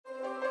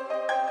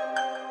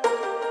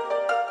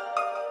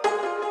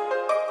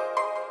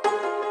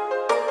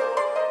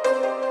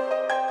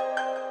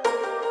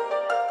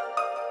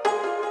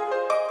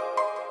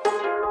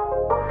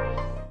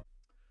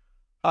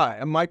Hi,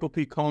 I'm Michael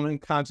P. Coleman,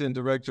 Content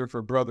Director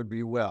for Brother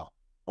Be Well.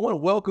 I want to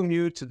welcome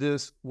you to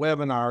this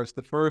webinar. It's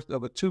the first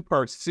of a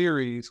two-part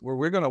series where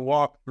we're going to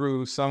walk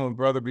through some of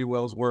Brother Be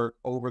Well's work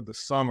over the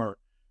summer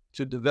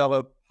to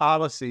develop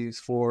policies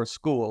for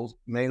schools,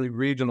 mainly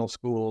regional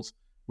schools,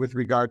 with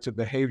regard to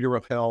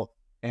behavioral health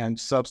and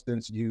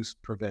substance use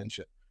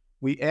prevention.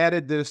 We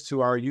added this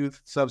to our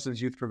Substance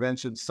Use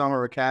Prevention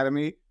Summer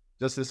Academy.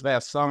 Just this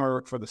last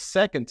summer, for the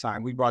second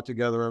time, we brought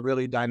together a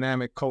really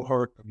dynamic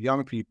cohort of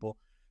young people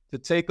to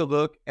take a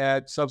look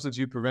at substance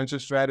use prevention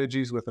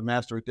strategies with a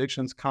master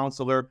addictions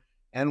counselor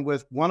and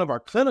with one of our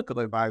clinical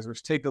advisors,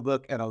 take a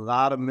look at a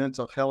lot of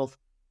mental health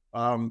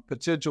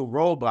potential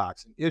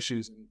roadblocks and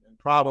issues and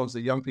problems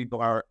that young people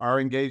are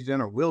engaged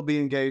in or will be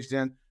engaged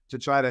in to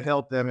try to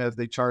help them as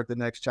they chart the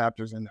next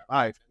chapters in their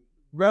life.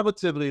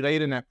 Relatively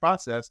late in that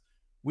process,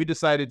 we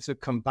decided to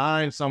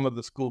combine some of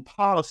the school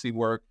policy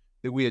work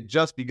that we had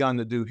just begun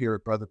to do here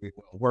at Brother Be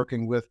Well,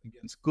 working with,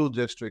 again, school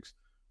districts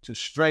to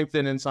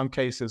strengthen in some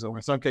cases, or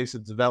in some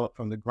cases develop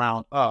from the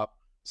ground up,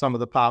 some of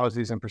the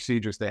policies and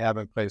procedures they have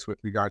in place with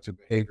regard to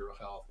behavioral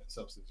health and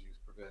substance use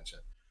prevention.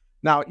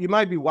 Now, you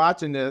might be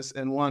watching this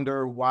and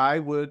wonder, why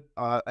would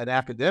an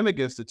academic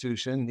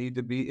institution need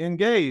to be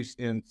engaged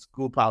in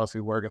school policy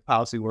work and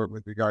policy work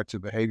with regard to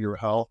behavioral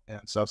health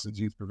and substance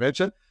use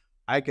prevention?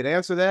 I could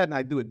answer that, and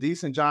I do a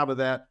decent job of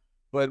that.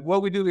 But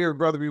what we do here at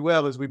Brother Be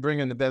Well is we bring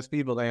in the best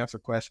people to answer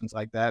questions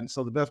like that. And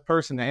so the best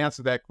person to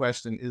answer that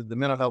question is the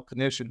mental health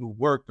clinician who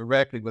worked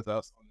directly with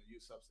us on the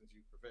Youth Substance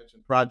Use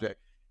Prevention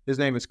Project. His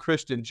name is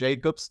Christian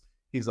Jacobs.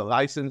 He's a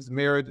licensed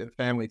marriage and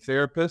family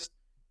therapist,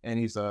 and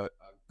he's a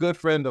good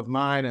friend of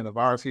mine and of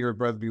ours here at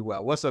Brother Be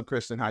Well. What's up,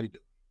 Christian? How you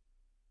doing?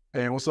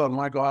 Hey, what's up,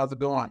 Michael? How's it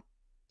going?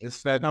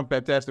 I'm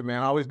fantastic,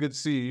 man. Always good to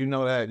see you. You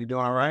know that. You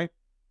doing all right?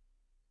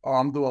 Oh,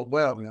 I'm doing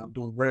well, man. I'm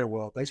doing very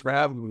well. Thanks for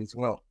having me as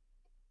well.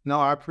 No,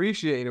 I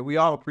appreciate it. We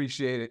all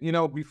appreciate it. You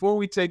know, before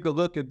we take a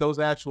look at those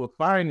actual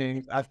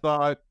findings, I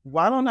thought,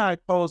 why don't I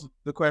pose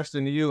the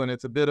question to you? And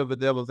it's a bit of a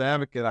devil's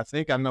advocate. I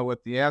think I know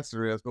what the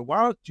answer is, but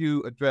why don't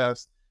you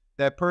address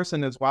that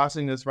person that's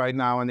watching this right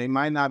now and they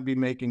might not be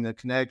making the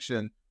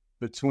connection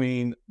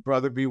between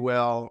Brother Be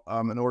Well,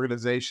 an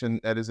organization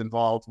that is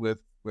involved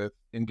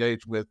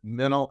engaged with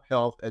mental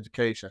health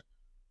education,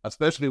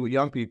 especially with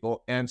young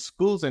people, and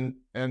schools and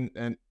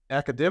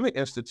academic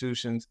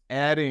institutions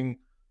adding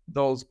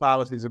those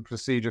policies and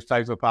procedures,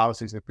 types of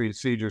policies and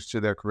procedures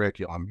to their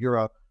curriculum. You're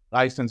a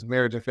licensed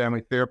marriage and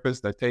family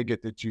therapist. I take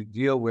it that you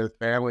deal with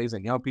families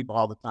and young people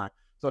all the time.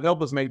 So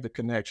help us make the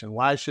connection.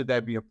 Why should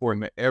that be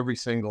important to every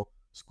single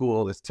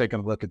school that's taking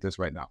a look at this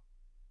right now?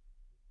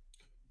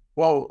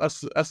 Well,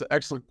 that's an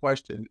excellent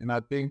question. And I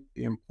think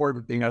the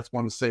important thing I just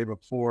want to say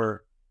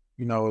before,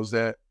 is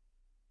that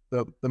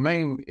the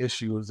main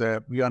issue is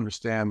that we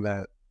understand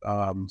that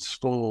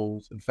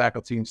schools and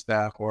faculty and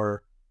staff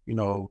are,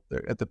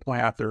 they're at the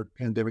point after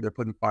pandemic, they're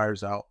putting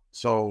fires out.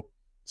 So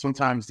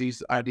sometimes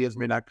these ideas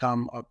may not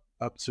come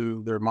up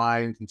to their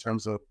minds in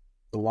terms of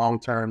the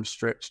long-term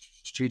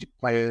strategic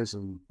plans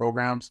and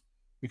programs,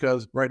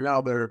 because right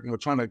now they're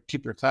trying to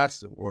keep their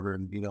classes in order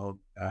and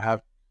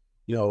have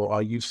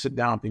you sit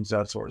down, things of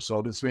that sort.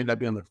 So this may not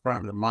be on the front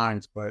of their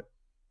minds, but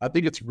I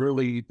think it's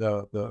really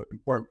the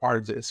important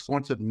part is that it's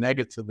going to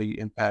negatively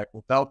impact,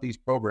 without these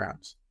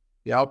programs,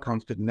 the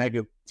outcomes could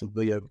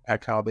negatively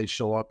impact how they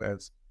show up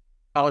as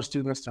college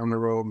students down the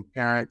road, and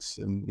parents,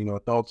 and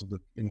adults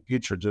in the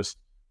future. Just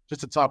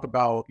to talk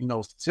about,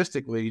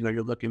 statistically,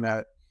 you're looking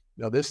at,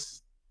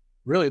 this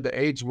really the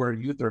age where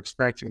youth are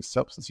experiencing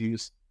substance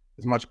use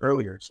is much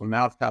earlier. So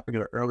now it's happening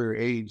at an earlier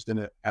age than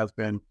it has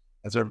been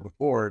as ever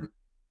before.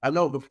 I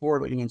know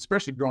before,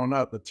 especially growing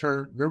up,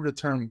 remember the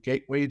term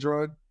gateway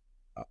drug?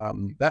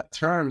 That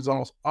term is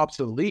almost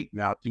obsolete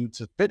now due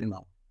to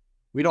fentanyl.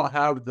 We don't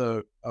have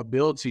the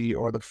ability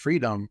or the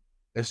freedom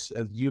as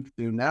youth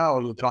do now.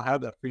 They don't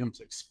have that freedom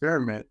to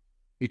experiment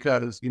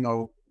because,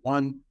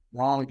 one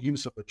wrong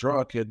use of a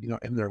drug could,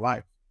 end their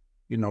life.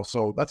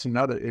 So that's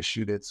another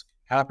issue that's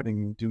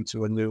happening due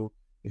to a new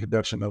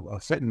introduction of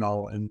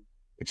fentanyl, and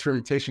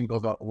experimentation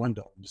goes out the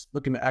window. Just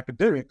looking at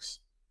academics,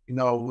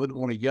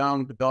 when a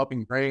young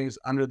developing brain is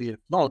under the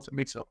influence, it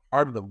makes it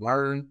harder to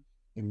learn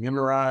and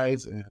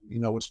memorize, and,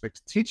 which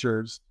makes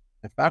teachers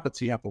and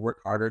faculty have to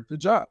work harder at the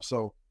job.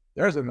 So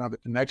there's another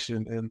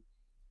connection. And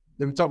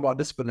then we talk about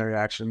disciplinary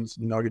actions.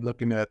 You're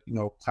looking at,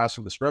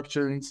 classroom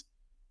disruptions,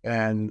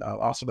 and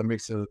also that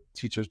makes a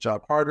teacher's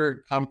job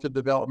harder. Cognitive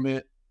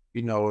development,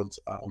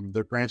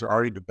 their brains are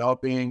already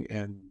developing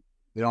and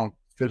they don't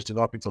finish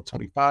developing until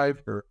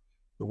 25 for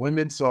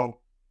women.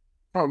 So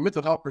from a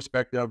mental health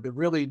perspective, it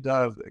really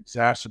does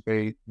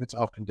exacerbate mental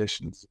health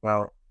conditions as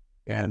well.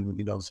 And,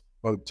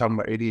 whether we're talking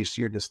about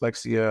ADHD or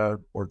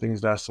dyslexia or things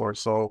of that sort.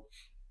 So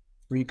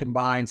when you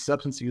combine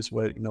substance use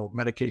with,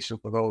 medication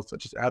for those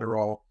such as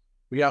Adderall,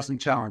 we have some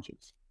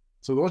challenges.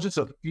 So those are just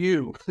a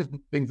few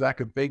things I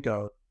could think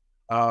of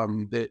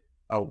that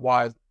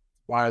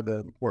why the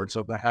importance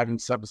of having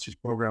substance use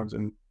programs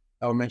in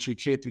elementary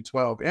K through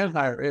 12 and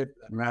higher ed, for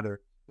that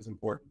matter, is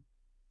important.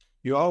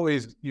 You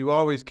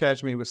always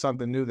catch me with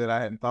something new that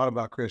I hadn't thought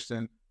about,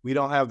 Christian. We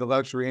don't have the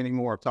luxury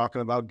anymore of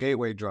talking about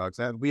gateway drugs.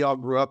 And we all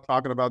grew up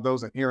talking about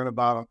those and hearing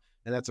about them.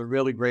 And that's a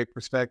really great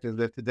perspective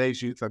that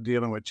today's youth are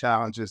dealing with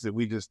challenges that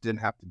we just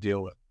didn't have to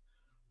deal with.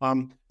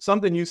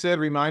 Something you said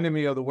reminded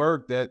me of the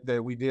work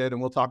that we did,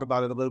 and we'll talk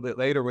about it a little bit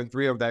later when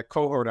 3 of that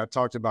cohort I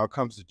talked about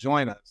comes to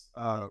join us.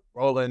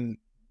 Roland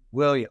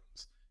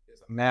Williams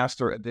is a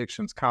master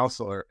addictions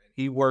counselor.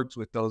 He works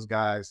with those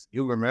guys.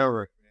 You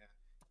remember, man,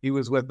 he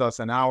was with us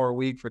an hour a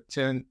week for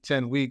 10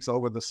 weeks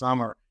over the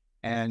summer.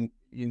 And,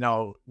 you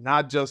know,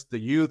 not just the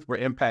youth were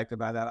impacted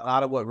by that. A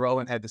lot of what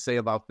Roland had to say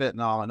about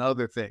fentanyl and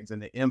other things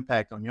and the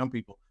impact on young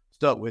people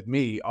stuck with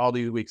me. All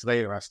these weeks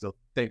later, I still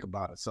think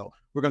about it. So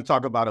we're going to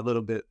talk about a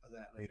little bit of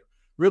that later.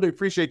 Really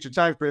appreciate your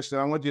time, Christian.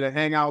 I want you to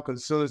hang out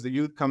because as soon as the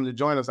youth come to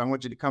join us, I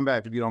want you to come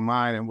back if you don't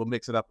mind, and we'll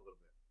mix it up a little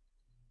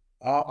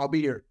bit. I'll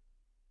be here.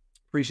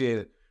 Appreciate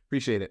it.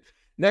 Appreciate it.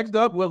 Next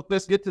up, well,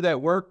 let's get to that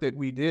work that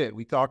we did.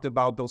 We talked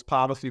about those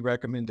policy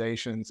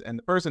recommendations, and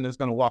the person that's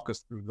going to walk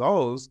us through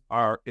those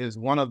is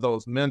one of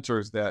those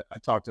mentors that I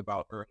talked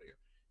about earlier.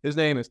 His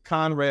name is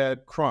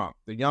Conrad Crump.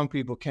 The young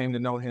people came to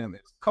know him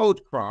as Coach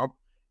Crump,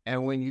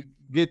 and when you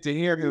get to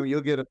hear him,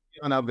 you'll get a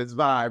feeling of his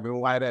vibe and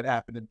why that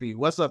happened to be.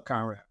 What's up,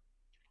 Conrad?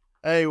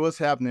 Hey, what's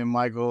happening,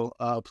 Michael?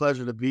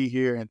 Pleasure to be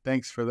here, and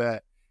thanks for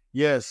that.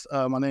 Yes,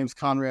 my name's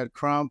Conrad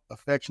Crump,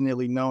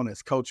 affectionately known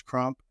as Coach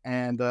Crump.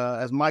 And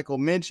as Michael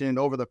mentioned,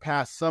 over the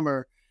past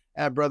summer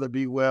at Brother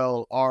Be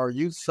Well, our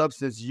Youth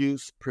Substance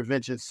Use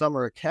Prevention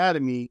Summer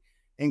Academy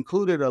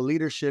included a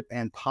leadership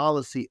and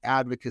policy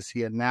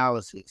advocacy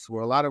analysis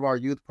where a lot of our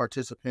youth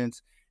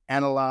participants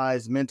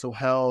analyzed mental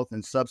health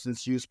and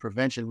substance use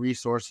prevention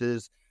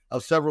resources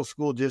of several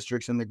school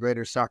districts in the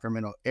greater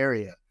Sacramento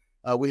area.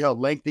 We held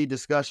lengthy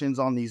discussions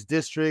on these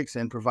districts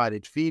and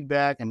provided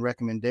feedback and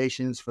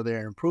recommendations for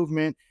their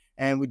improvement.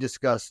 And we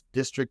discussed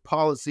district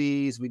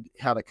policies. We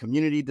had a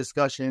community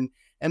discussion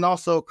and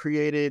also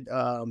created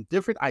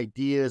different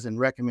ideas and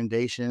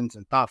recommendations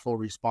and thoughtful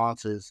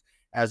responses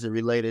as it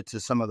related to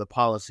some of the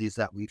policies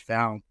that we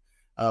found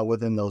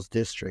within those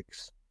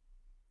districts.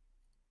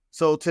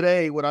 So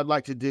today, what I'd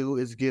like to do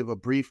is give a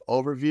brief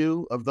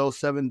overview of those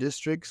 7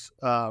 districts,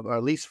 or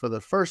at least for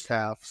the first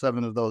half,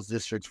 7 of those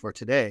districts for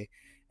today,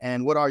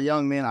 and what our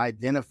young men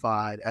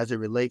identified as it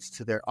relates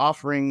to their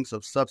offerings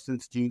of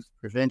substance use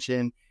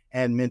prevention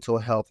and mental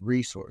health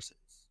resources.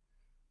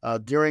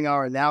 During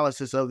our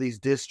analysis of these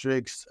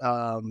districts,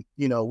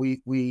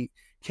 we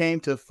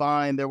came to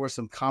find there were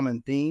some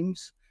common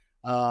themes.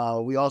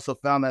 We also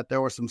found that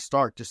there were some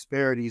stark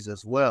disparities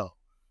as well.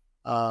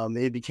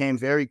 It became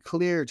very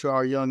clear to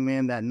our young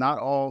men that not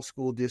all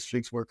school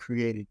districts were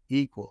created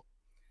equal.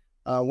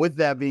 With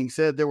that being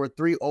said, there were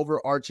 3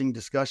 overarching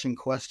discussion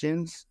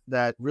questions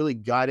that really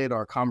guided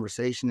our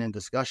conversation and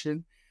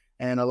discussion.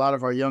 And a lot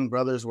of our young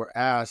brothers were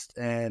asked,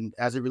 and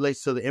as it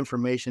relates to the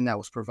information that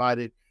was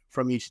provided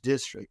from each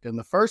district. And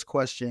the first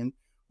question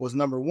was,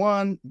 number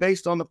 1,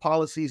 based on the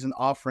policies and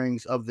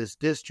offerings of this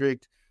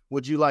district,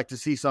 would you like to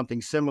see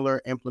something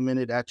similar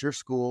implemented at your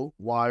school?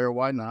 Why or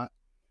why not?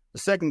 The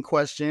second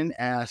question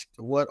asked,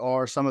 what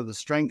are some of the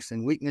strengths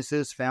and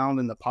weaknesses found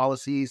in the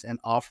policies and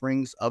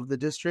offerings of the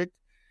district?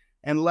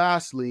 And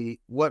lastly,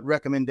 what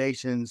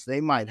recommendations they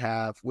might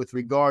have with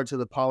regard to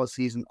the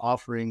policies and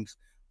offerings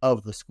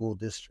of the school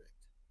district.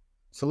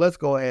 So let's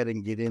go ahead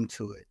and get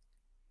into it.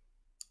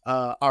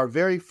 Our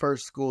very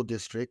first school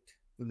district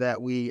that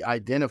we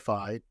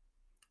identified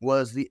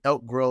was the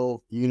Elk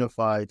Grove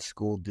Unified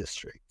School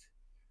District.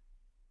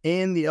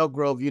 In the Elk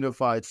Grove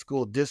Unified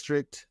School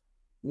District,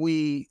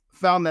 we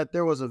found that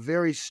there was a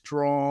very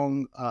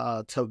strong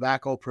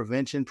tobacco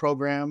prevention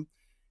program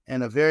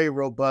and a very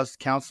robust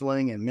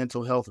counseling and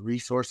mental health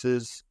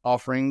resources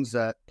offerings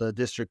that the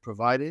district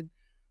provided.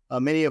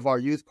 Many of our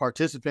youth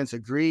participants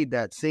agreed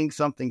that seeing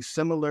something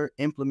similar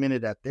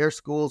implemented at their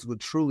schools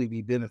would truly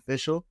be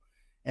beneficial.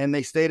 And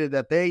they stated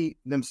that they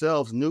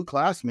themselves knew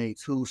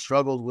classmates who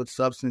struggled with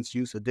substance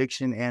use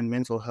addiction and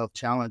mental health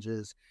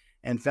challenges,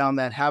 and found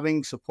that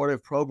having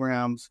supportive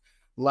programs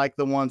like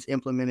the ones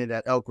implemented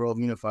at Elk Grove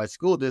Unified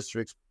School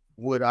District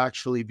would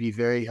actually be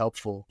very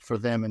helpful for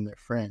them and their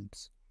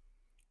friends.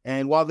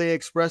 And while they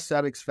expressed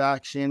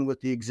satisfaction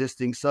with the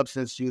existing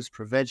substance use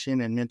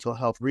prevention and mental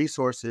health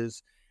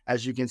resources,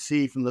 as you can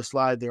see from the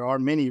slide, there are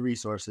many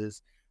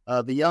resources.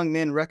 The young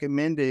men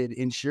recommended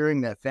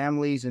ensuring that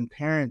families and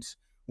parents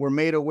were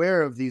made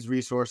aware of these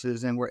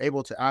resources and were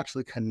able to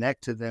actually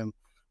connect to them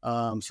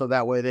so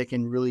that way they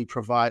can really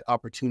provide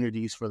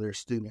opportunities for their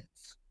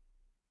students.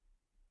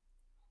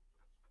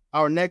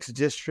 Our next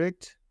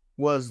district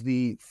was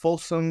the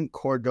Folsom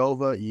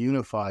Cordova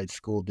Unified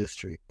School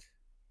District.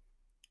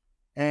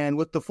 And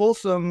with the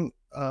Folsom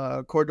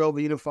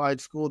Cordova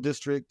Unified School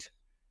District,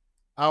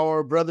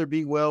 our Brother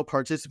Be Well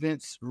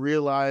participants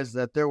realized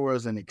that there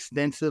was an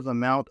extensive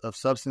amount of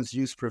substance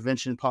use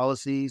prevention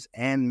policies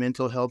and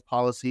mental health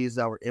policies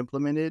that were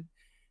implemented.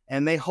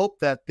 And they hoped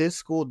that this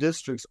school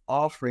district's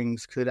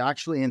offerings could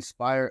actually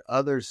inspire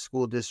other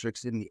school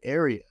districts in the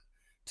area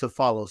to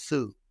follow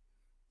suit.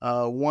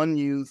 One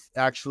youth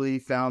actually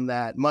found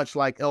that, much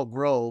like Elk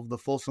Grove, the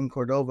Folsom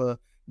Cordova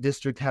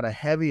district had a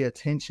heavy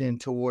attention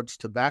towards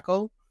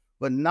tobacco,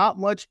 but not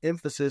much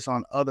emphasis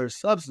on other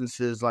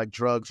substances like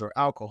drugs or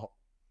alcohol.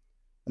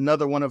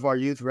 Another one of our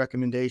youth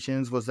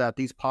recommendations was that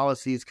these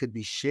policies could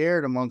be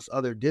shared amongst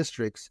other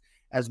districts,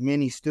 as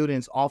many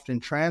students often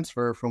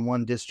transfer from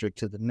one district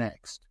to the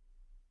next.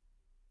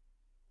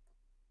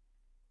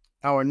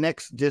 Our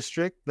next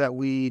district that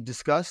we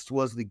discussed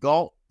was the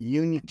Galt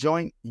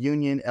Joint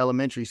Union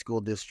Elementary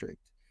School District.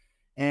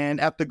 And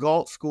at the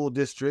Galt School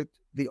District,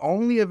 the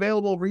only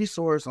available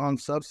resource on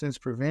substance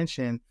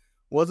prevention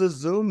was a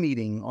Zoom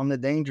meeting on the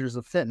dangers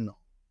of fentanyl.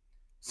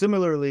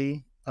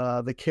 Similarly,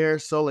 the Care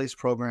Solace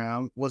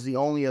program was the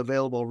only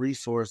available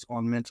resource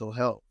on mental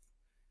health.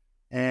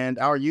 And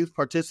our youth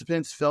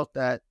participants felt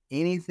that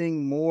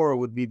anything more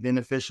would be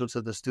beneficial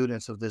to the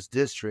students of this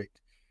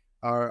district.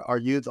 Our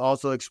youth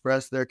also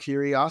expressed their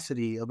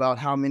curiosity about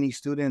how many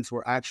students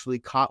were actually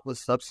caught with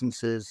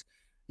substances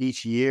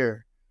each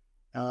year.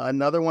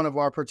 Another one of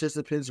our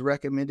participants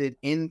recommended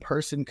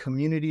in-person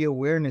community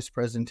awareness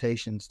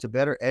presentations to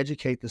better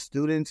educate the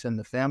students and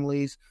the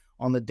families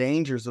on the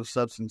dangers of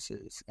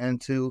substances,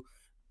 and to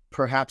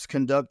perhaps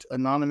conduct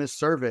anonymous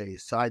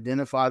surveys to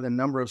identify the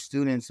number of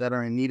students that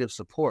are in need of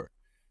support.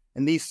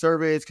 And these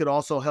surveys could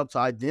also help to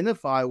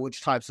identify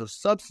which types of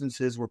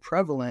substances were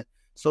prevalent,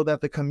 so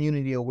that the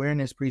community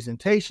awareness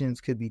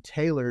presentations could be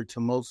tailored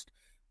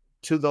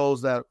to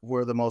those that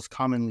were the most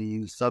commonly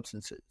used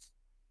substances.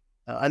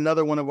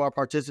 Another one of our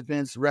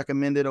participants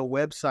recommended a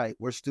website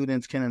where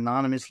students can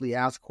anonymously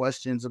ask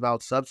questions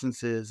about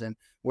substances and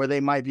where they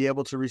might be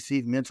able to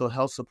receive mental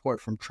health support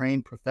from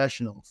trained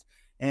professionals.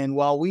 And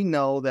while we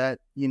know that,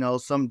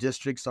 some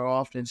districts are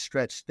often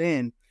stretched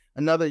thin,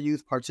 another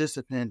youth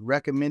participant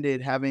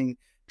recommended having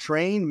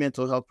trained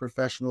mental health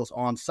professionals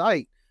on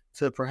site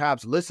to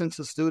perhaps listen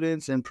to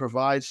students and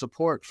provide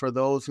support for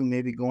those who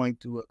may be going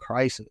through a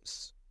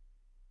crisis.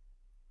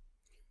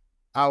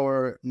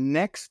 Our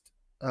next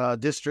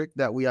district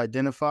that we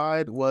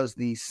identified was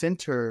the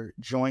Center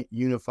Joint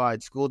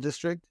Unified School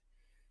District.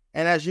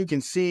 And as you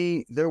can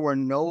see, there were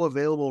no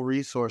available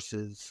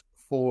resources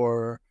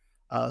for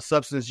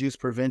substance use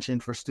prevention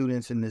for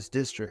students in this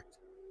district.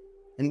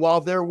 And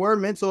while there were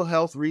mental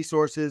health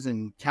resources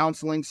and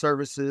counseling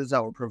services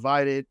that were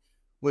provided,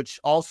 which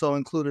also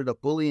included a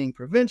bullying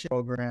prevention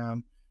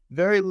program,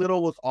 very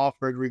little was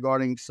offered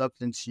regarding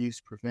substance use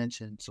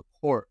prevention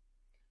support.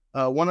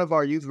 One of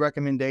our youth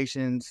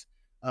recommendations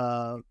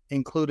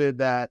included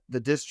that the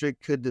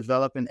district could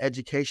develop an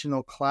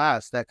educational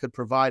class that could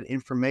provide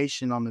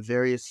information on the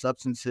various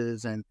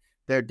substances and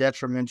their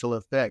detrimental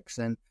effects.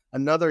 And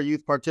another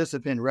youth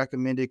participant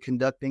recommended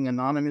conducting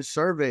anonymous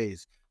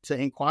surveys to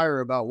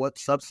inquire about what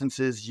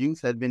substances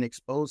youth had been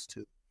exposed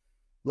to.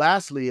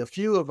 Lastly, a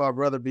few of our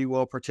Brother Be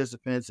Well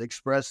participants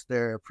expressed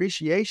their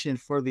appreciation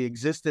for the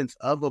existence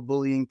of a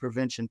bullying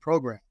prevention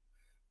program.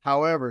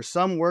 However,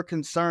 some were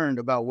concerned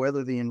about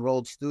whether the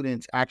enrolled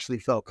students actually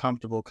felt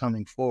comfortable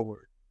coming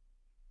forward.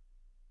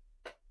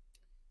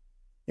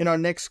 In our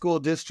next school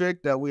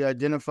district that we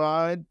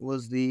identified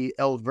was the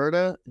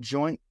Elverta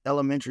Joint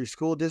Elementary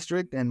School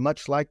District, and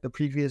much like the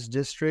previous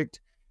district,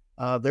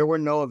 there were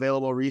no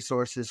available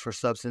resources for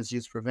substance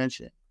use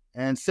prevention.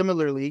 And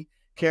similarly,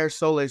 Care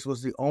Solace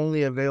was the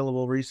only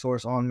available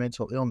resource on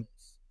mental illness.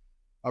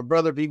 Our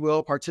Brother Be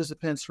Well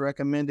participants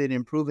recommended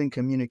improving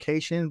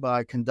communication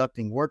by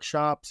conducting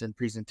workshops and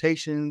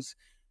presentations,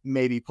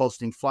 maybe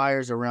posting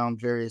flyers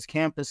around various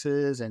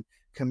campuses, and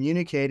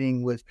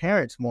communicating with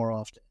parents more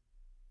often.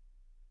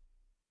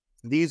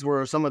 These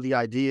were some of the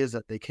ideas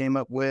that they came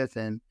up with,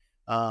 and,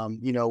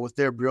 with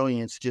their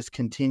brilliance, just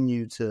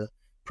continue to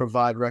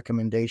provide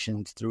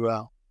recommendations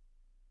throughout.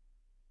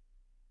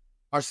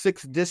 Our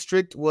sixth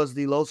district was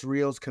the Los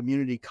Rios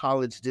Community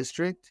College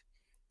District.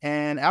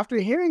 And after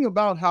hearing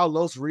about how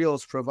Los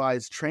Rios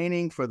provides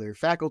training for their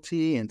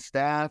faculty and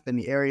staff in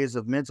the areas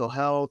of mental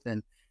health,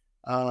 and,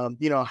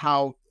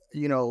 how,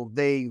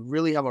 they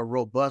really have a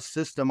robust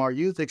system, our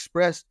youth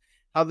expressed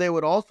how they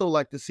would also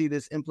like to see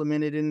this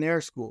implemented in their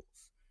schools,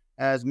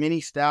 as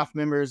many staff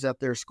members at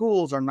their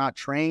schools are not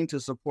trained to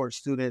support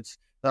students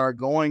that are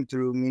going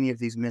through many of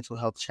these mental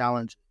health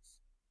challenges.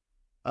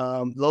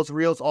 Los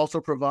Rios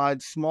also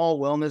provides small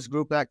wellness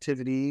group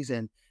activities,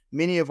 and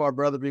many of our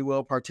Brother Be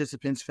Well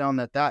participants found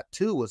that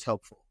too was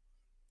helpful.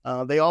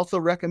 They also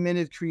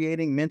recommended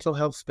creating mental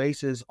health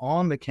spaces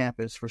on the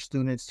campus for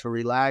students to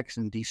relax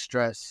and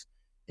de-stress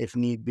if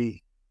need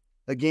be.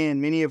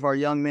 Again, many of our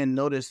young men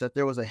noticed that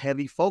there was a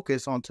heavy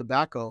focus on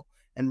tobacco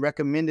and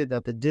recommended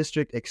that the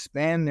district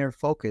expand their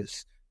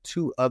focus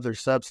to other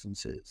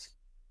substances.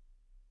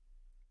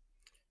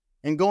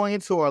 And going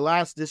into our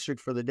last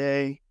district for the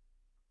day,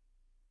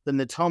 the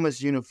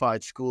Natomas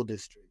Unified School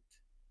District.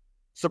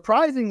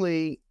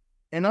 Surprisingly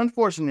and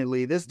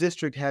unfortunately, this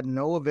district had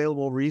no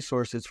available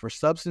resources for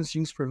substance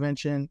use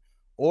prevention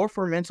or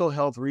for mental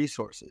health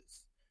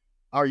resources.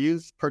 Our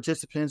youth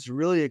participants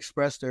really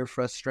expressed their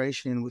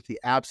frustration with the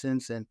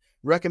absence and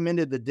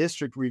recommended the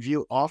district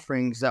review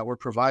offerings that were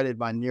provided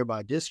by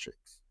nearby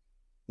districts.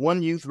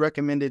 One youth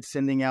recommended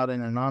sending out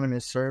an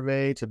anonymous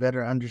survey to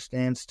better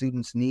understand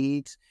students'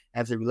 needs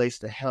as it relates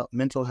to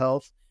mental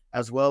health,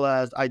 as well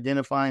as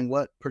identifying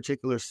what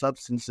particular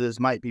substances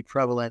might be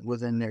prevalent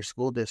within their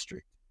school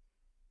district.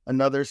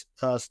 Another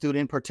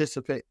student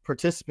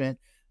participant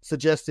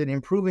suggested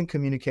improving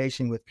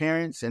communication with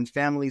parents and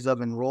families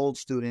of enrolled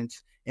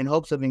students in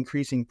hopes of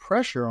increasing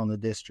pressure on the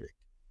district.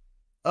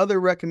 Other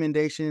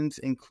recommendations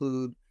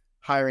include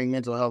hiring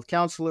mental health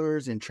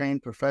counselors and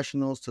trained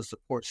professionals to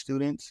support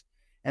students.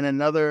 And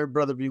another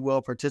Brother Be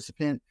Well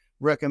participant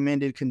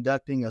recommended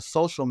conducting a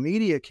social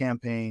media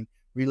campaign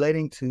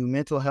relating to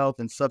mental health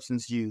and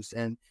substance use,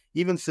 and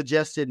even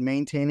suggested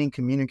maintaining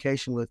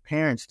communication with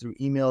parents through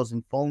emails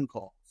and phone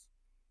calls.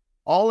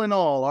 All in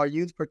all, our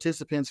youth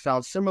participants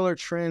found similar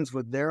trends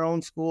with their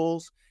own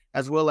schools,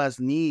 as well as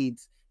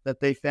needs that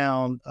they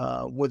found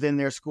within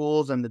their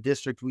schools and the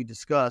district we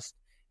discussed,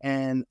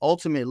 and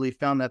ultimately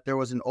found that there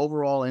was an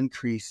overall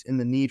increase in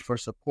the need for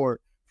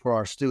support for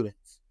our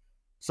students.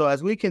 So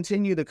as we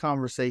continue the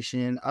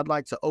conversation, I'd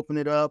like to open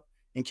it up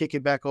and kick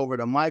it back over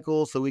to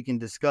Michael so we can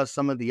discuss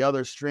some of the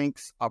other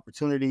strengths,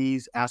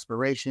 opportunities,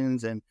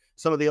 aspirations, and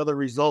some of the other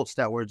results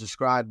that were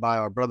described by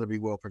our Brother Be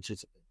Well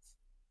participants.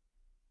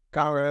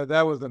 Conrad,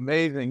 that was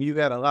amazing. You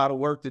had a lot of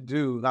work to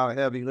do, a lot of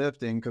heavy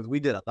lifting, because we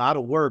did a lot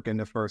of work in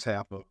the first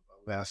half of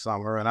last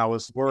summer, and I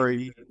was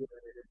worried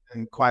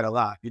and quite a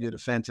lot. You did a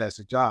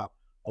fantastic job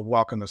of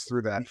walking us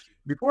through that.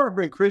 Before I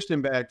bring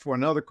Christian back for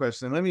another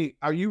question,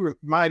 you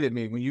reminded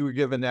me when you were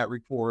giving that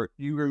report,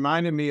 you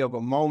reminded me of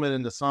a moment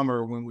in the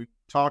summer when we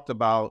talked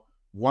about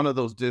one of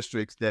those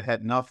districts that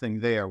had nothing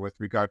there with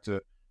regard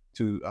to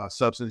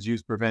substance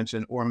use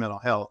prevention or mental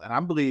health. And I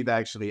believe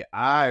actually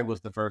I was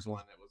the first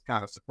one that was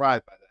kind of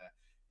surprised by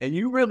that. And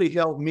you really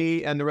helped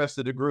me and the rest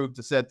of the group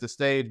to set the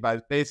stage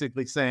by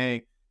basically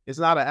saying it's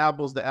not an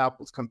apples to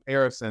apples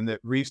comparison,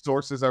 that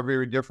resources are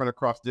very different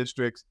across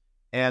districts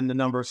and the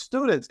number of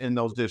students in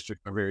those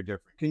districts are very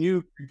different. Can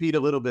you repeat a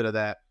little bit of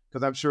that?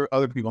 Because I'm sure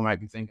other people might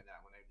be thinking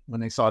that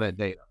when they saw that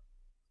data.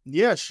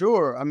 Yeah,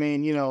 sure. I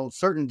mean,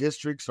 certain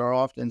districts are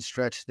often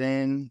stretched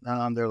thin,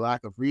 their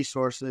lack of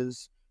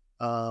resources.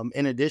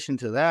 In addition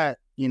to that,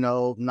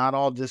 not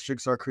all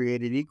districts are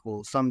created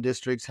equal. Some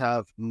districts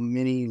have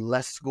many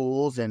less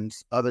schools and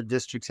other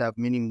districts have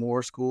many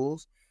more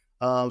schools.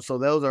 So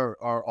those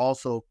are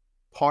also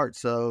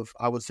parts of,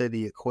 I would say,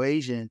 the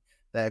equation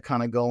that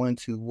kind of go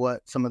into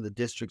what some of the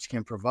districts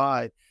can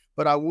provide.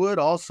 But I would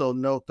also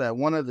note that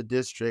one of the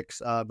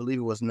districts, I believe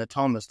it was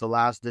Natomas, the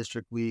last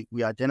district we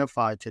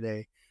identified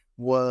today,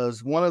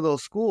 was one of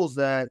those schools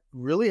that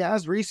really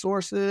has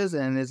resources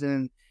and is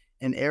in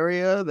an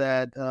area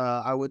that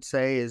I would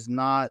say is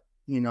not,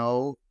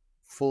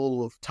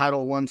 full of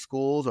Title I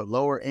schools or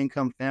lower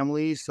income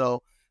families.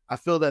 So I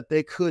feel that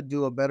they could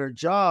do a better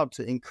job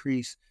to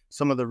increase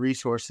some of the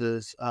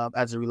resources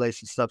as it relates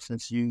to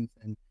substance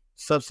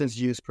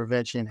use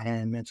prevention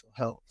and mental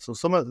health. So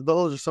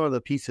those are some of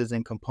the pieces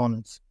and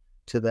components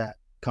to that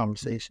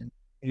conversation.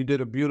 You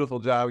did a beautiful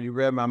job. You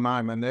read my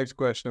mind. My next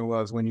question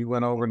was, when you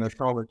went over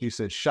Natomas, you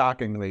said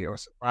shockingly or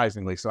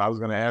surprisingly. So I was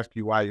going to ask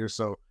you why you're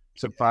so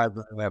surprised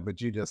by that,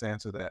 but you just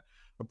answered that.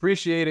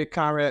 Appreciate it,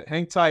 Conrad.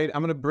 Hang tight.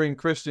 I'm going to bring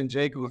Christian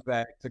Jacobs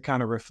back to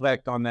kind of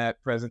reflect on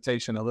that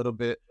presentation a little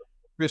bit.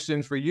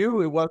 Christian, for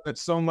you, it wasn't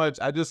so much,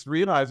 I just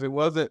realized it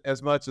wasn't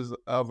as much as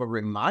of a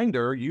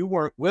reminder. You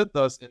weren't with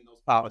us in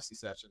those policy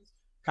sessions.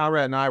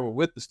 Conrad and I were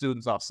with the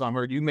students all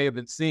summer. You may have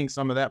been seeing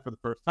some of that for the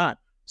first time.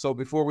 So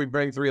before we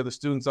bring three of the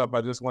students up,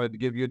 I just wanted to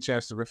give you a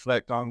chance to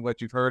reflect on what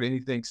you've heard.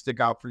 Anything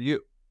stick out for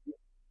you?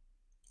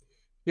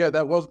 Yeah,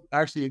 that was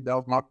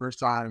my first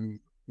time,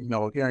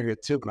 hearing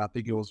it too. And I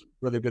think it was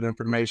really good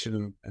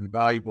information and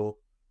valuable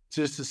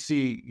just to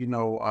see,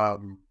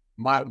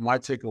 my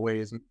takeaway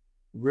is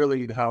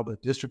really how the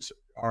districts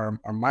are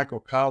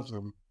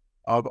microcosm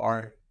of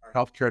our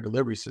healthcare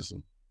delivery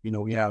system.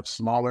 We have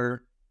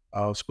smaller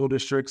school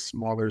districts,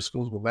 smaller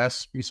schools with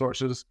less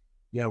resources.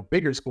 You have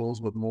bigger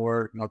schools with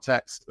more,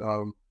 tax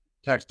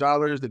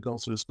dollars that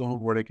goes to the school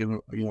where they can,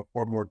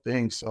 afford more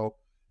things. So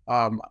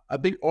I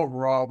think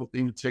overall, the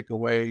thing to take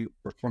away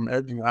from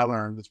everything I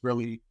learned is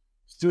really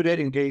student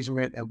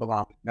engagement and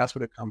belonging. That's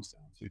what it comes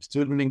down to: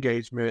 student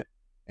engagement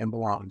and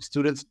belonging.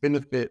 Students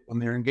benefit when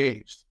they're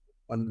engaged,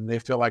 when they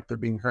feel like they're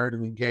being heard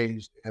and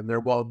engaged, and their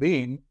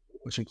well-being,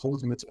 which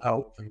includes mental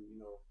health and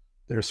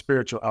their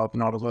spiritual health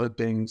and all those other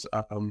things,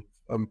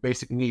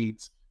 basic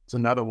needs. It's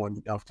another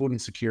one, food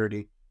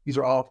insecurity. These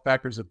are all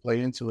factors that play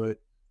into it.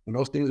 When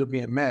those things are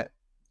being met,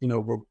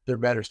 they're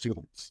better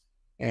students,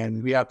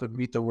 and we have to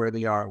meet them where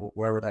they are,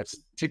 whether that's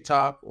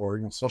TikTok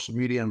or social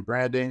media and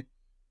branding,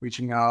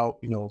 reaching out,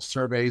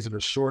 surveys that are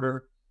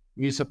shorter.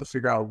 We just have to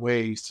figure out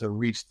ways to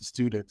reach the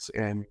students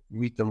and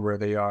meet them where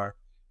they are,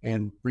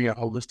 and bring a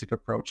holistic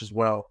approach as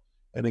well.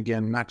 And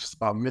again, not just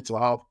about mental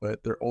health,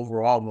 but their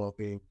overall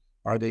well-being.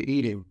 Are they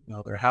eating?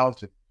 Their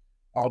housing.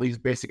 All these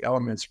basic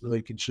elements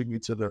really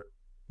contribute to the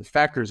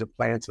factors that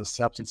play into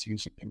substance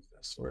use and things of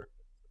that sort.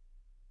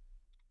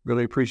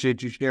 Really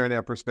appreciate you sharing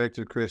that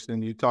perspective,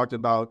 Kristen. You talked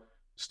about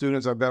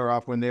students are better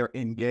off when they're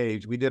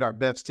engaged. We did our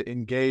best to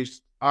engage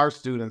our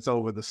students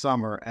over the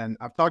summer, and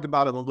I've talked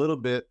about it a little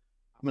bit.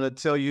 I'm going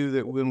to tell you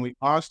that when we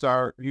launched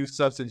our youth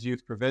substance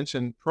use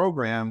prevention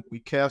program, we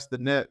cast the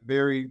net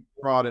very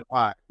broad and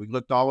wide. We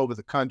looked all over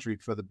the country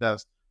for the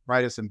best,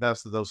 brightest and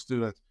best of those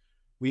students.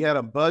 We had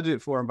a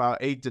budget for about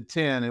 8 to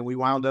 10, and we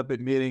wound up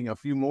admitting a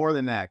few more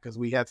than that because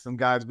we had some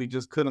guys, we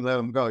just couldn't let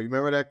them go. You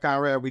remember that,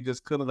 Conrad? We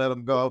just couldn't let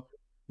them go.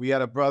 We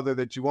had a brother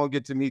that you won't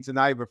get to meet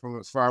tonight, but from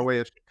as far away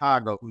as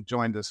Chicago, who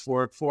joined us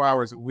 4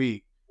 hours a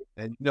week.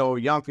 And, you know,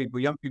 young people,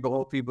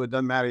 old people, it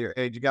doesn't matter your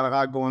age. You got a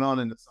lot going on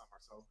in the summer.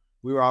 So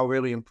we were all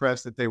really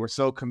impressed that they were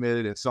so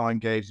committed and so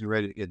engaged and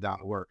ready to get down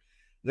to work.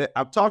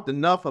 I've talked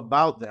enough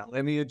about them.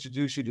 Let me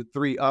introduce you to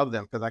 3 of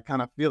them, because I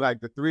kind of feel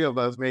like the 3 of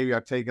us maybe are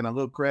taking a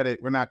little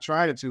credit. We're not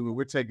trying to, but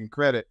we're taking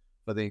credit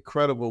for the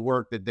incredible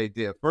work that they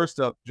did.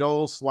 First up,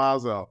 Joel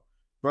Swazo.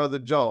 Brother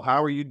Joel,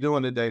 how are you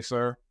doing today,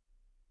 sir?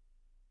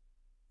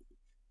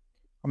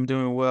 I'm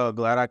doing well.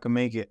 Glad I could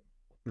make it.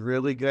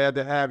 Really glad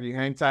to have you.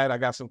 Hang tight. I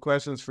got some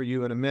questions for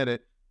you in a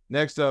minute.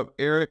 Next up,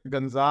 Erick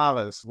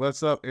Gonzales.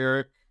 What's up,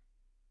 Erick?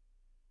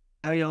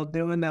 How y'all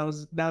doing? That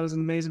was an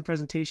amazing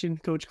presentation,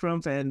 Coach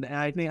Crump, and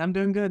I think I'm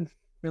doing good,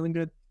 really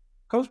good.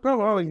 Coach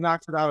Crump always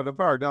knocks it out of the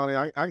park, don't he?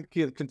 I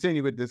can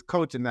continue with this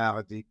coach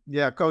analogy.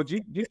 Yeah, Coach,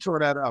 you tore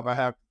that up, I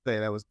have to say.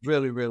 That was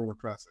really, really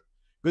impressive.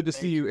 Good to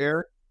see you,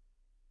 Erick.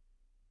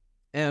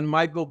 And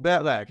Michael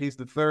Betlach, he's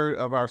the 3rd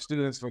of our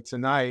students for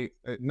tonight.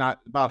 Not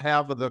about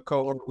half of the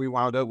cohort we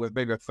wound up with,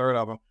 maybe a 1/3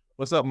 of them.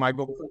 What's up,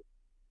 Michael?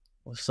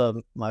 What's up,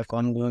 Michael?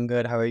 I'm doing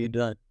good. How are you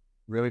doing?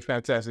 Really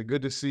fantastic.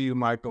 Good to see you,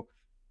 Michael.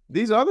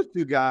 These other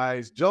 2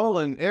 guys, Joel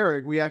and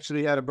Erick, we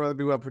actually had a Brother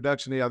Be Well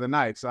production the other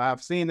night. So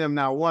I've seen them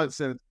now once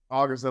since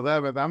August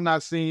 11th. I'm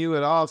not seeing you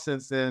at all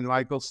since then,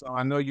 Michael. So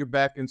I know you're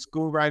back in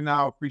school right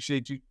now.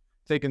 Appreciate you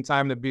taking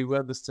time to be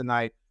with us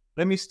tonight.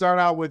 Let me start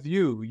out with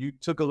you. You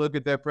took a look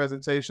at that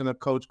presentation of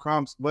Coach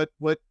Crump's. What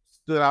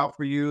stood out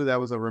for you that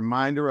was a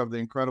reminder of the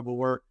incredible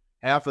work,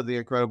 half of the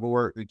incredible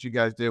work that you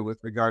guys did with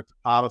regard to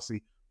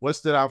policy? What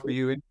stood out for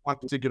you? Any one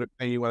particular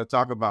thing you want to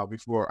talk about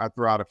before I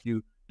throw out a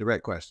few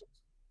direct questions?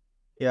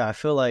 Yeah, I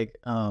feel like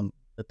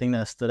the thing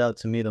that stood out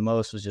to me the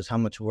most was just how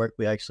much work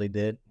we actually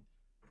did.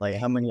 Like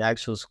how many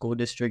actual school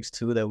districts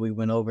too that we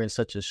went over in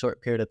such a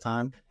short period of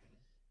time.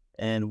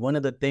 And one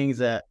of the things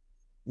that,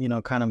 you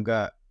know, kind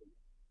of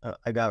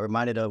I got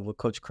reminded of with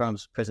Coach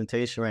Crump's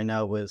presentation right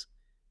now was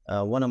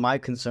one of my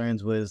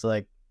concerns was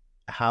like,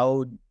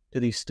 how do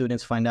these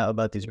students find out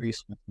about these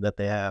resources that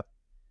they have?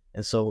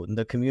 And so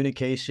the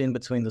communication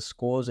between the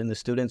schools and the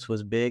students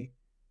was big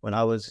when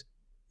I was,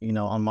 you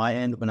know, on my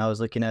end, when I was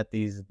looking at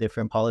these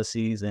different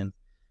policies and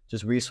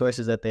just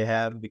resources that they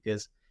have,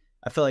 because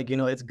I feel like, you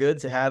know, it's good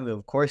to have it.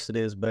 Of course it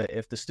is. But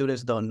if the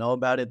students don't know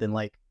about it, then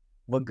like,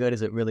 what good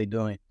is it really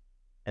doing?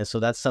 And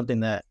so that's something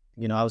that,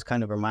 you know, I was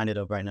kind of reminded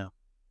of right now.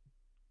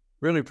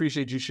 Really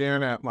appreciate you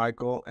sharing that,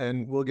 Michael.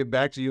 And we'll get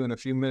back to you in a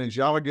few minutes.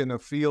 Y'all are getting a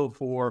feel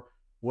for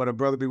what a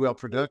Brother Be Well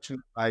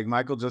production. Like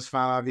Michael just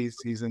found out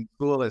he's in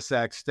school at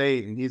Sac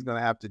State, and he's going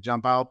to have to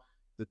jump out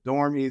the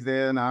dorm he's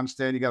in. I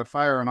understand you got a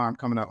fire alarm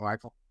coming up,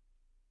 Michael.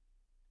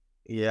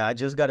 Yeah, I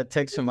just got a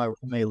text from my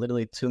roommate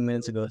literally 2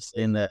 minutes ago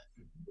saying that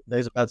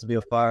there's about to be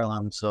a fire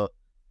alarm. So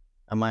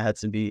I might have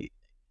to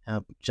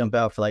jump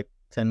out for like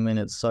 10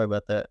 minutes. Sorry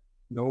about that.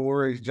 No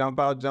worries. Jump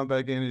out, jump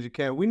back in as you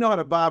can. We know how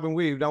to bob and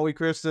weave, don't we,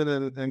 Kristen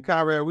and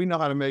Conrad? We know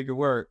how to make it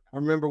work. I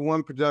remember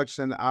one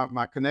production,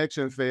 my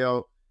connection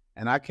failed,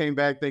 and I came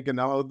back thinking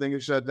the whole thing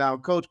is shut down.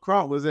 Coach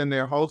Crump was in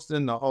there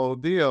hosting the whole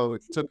deal.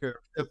 It took care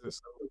of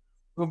business. So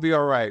we'll be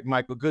all right,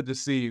 Michael. Good to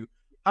see you.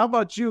 How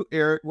about you,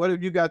 Erick?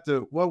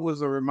 What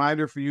was a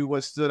reminder for you?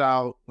 What stood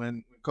out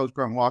when Coach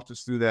Crump walked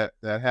us through that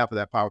half of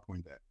that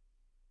PowerPoint deck?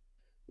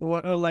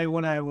 Like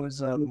when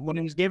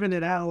he was giving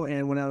it out,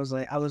 and when I was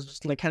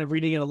just like kind of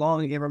reading it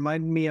along, it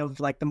reminded me of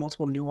like the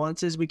multiple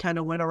nuances we kind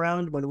of went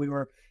around when we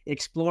were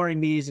exploring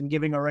these and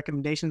giving our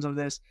recommendations of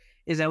this,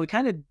 is that we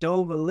kind of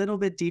dove a little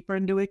bit deeper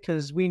into it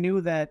because we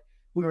knew that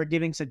we were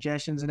giving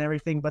suggestions and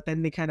everything, but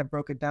then they kind of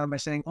broke it down by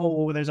saying,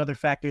 oh, well, there's other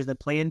factors that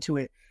play into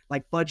it,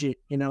 like budget,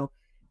 you know.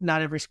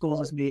 Not every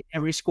school is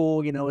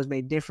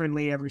made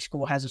differently. Every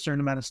school has a certain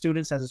amount of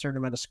students, has a certain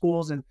amount of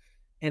schools, and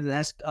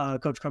as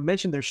Coach Crump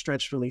mentioned, they're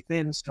stretched really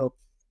thin. So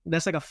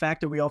that's like a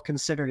factor we all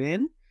considered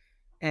in.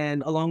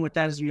 And along with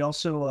that is we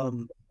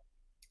also,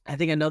 I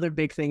think another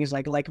big thing is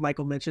like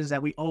Michael mentions,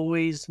 that we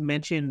always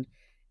mention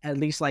at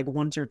least like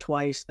once or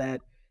twice that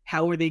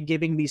how are they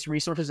giving these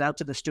resources out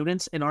to the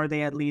students, and are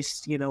they at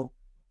least, you know,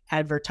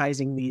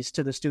 advertising these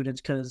to the students?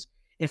 Because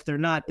if they're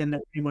not, then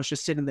they're pretty much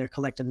just sitting there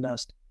collecting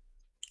dust.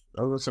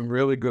 Those are some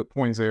really good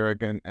points,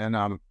 Erick.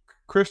 And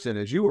Christian,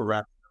 as you were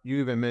wrapping up, you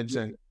even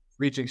mentioned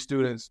reaching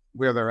students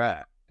where they're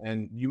at.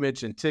 And you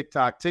mentioned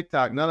TikTok.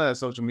 None of that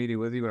social media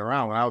was even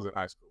around when I was in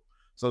high school.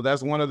 So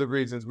that's one of the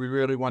reasons we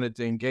really wanted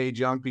to engage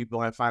young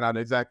people and find out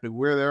exactly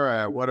where they're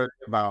at, what are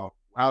they about,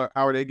 how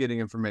are they getting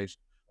information,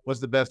 what's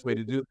the best way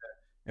to do that.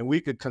 And we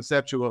could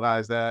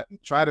conceptualize that,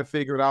 try to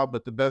figure it out,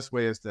 but the best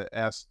way is to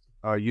ask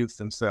our youth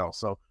themselves.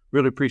 So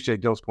really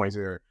appreciate those points,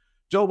 Erick.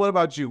 Joe, what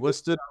about you? What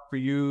stood out for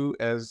you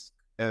as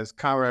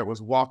Conrad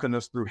was walking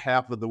us through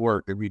half of the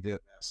work that we did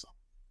last summer?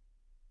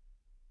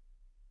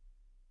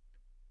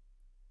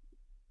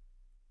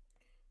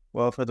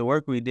 Well, for the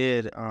work we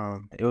did,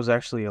 it was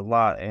actually a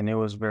lot, and it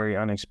was very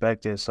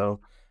unexpected. So,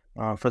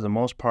 for the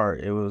most part,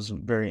 it was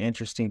very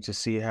interesting to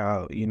see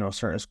how,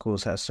 certain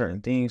schools had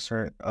certain things,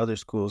 certain other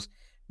schools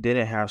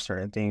didn't have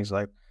certain things.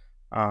 Like,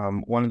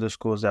 one of the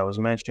schools that was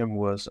mentioned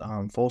was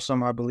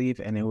Folsom, I believe,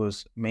 and it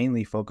was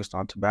mainly focused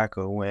on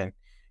tobacco when,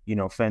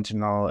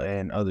 fentanyl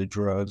and other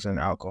drugs and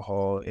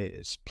alcohol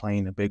is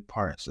playing a big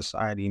part in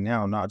society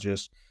now, not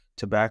just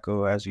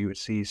tobacco, as you would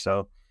see.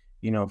 So,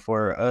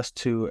 for us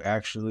to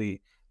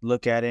actually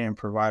look at it and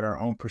provide our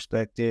own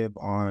perspective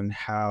on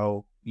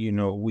how,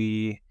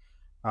 we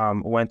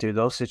went through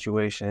those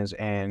situations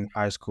in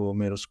high school,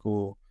 middle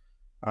school,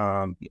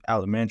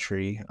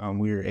 elementary,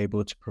 we were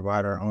able to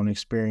provide our own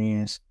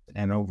experience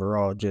and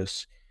overall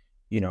just,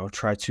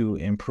 try to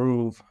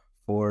improve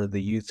for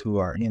the youth who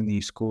are in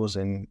these schools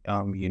and,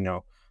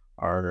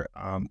 are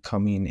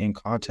coming in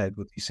contact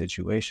with these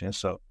situations.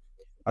 So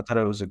I thought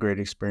it was a great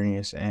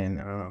experience. And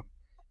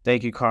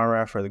thank you,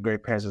 Conrad, for the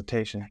great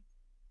presentation.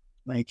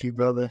 Thank you,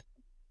 brother.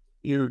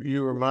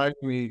 You remind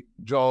me,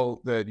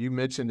 Joel, that you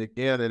mentioned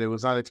again that it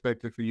was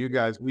unexpected for you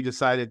guys. We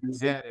decided to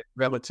get it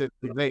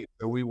relatively late,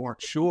 so we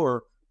weren't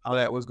sure how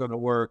that was going to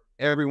work.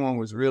 Everyone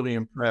was really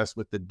impressed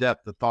with the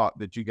depth of thought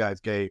that you guys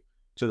gave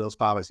to those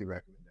policy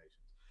recommendations.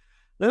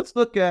 Let's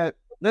look at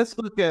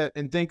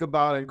and think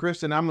about, and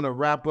Christian, I'm going to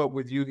wrap up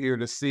with you here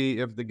to see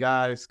if the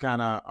guys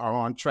kind of are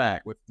on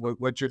track with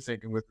what you're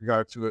thinking with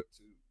regard to it,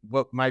 to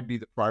what might be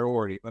the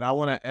priority. But I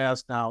want to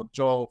ask now,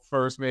 Joel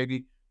first,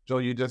 maybe.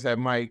 Joel, you just had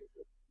Mike.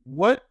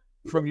 What,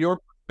 from your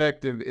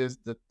perspective, is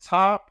the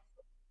top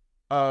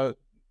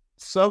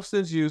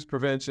substance use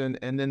prevention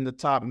and then the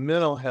top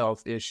mental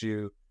health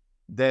issue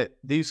that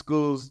these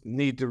schools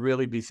need to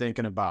really be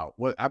thinking about?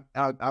 What I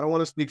don't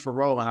want to speak for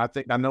Roland. I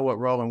think I know what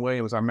Roland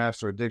Williams, our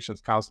master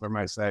addictions counselor,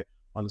 might say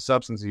on the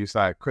substance use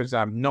side. Chris, I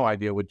have no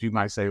idea what you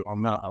might say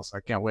on mental health. So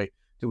I can't wait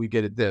till we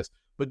get at this.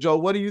 But Joe,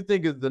 what do you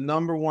think is the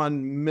number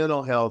one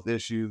mental health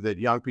issue that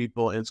young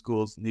people in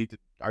schools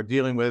are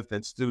dealing with,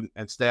 and student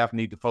and staff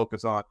need to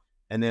focus on?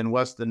 And then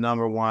what's the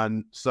number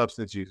one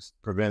substance use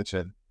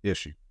prevention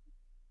issue?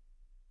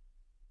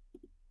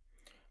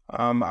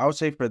 I would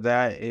say for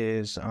that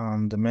is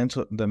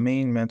the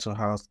main mental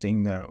health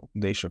thing that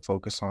they should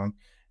focus on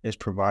is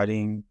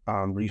providing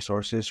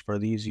resources for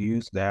these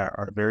youth that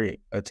are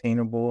very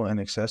attainable and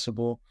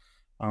accessible,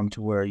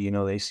 to where,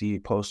 they see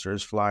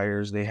posters,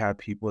 flyers, they have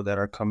people that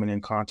are coming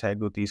in contact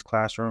with these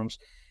classrooms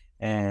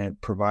and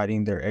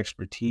providing their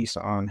expertise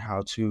on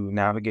how to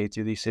navigate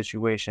through these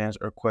situations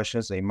or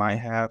questions they might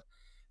have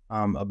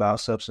about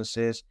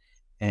substances,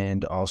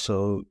 and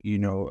also,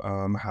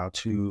 how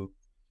to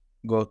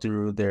go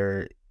through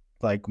their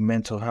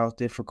mental health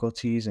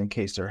difficulties in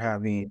case they're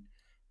having,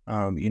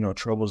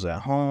 troubles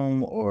at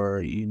home,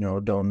 or,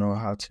 don't know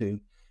how to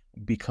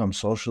become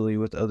socially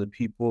with other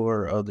people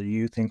or other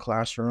youth in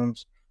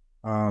classrooms.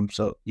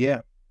 So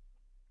yeah.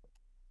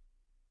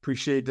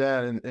 Appreciate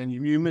that. And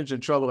you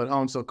mentioned trouble at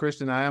home. So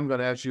Christian, I am going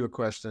to ask you a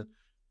question.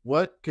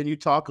 Can you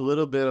talk a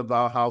little bit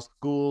about how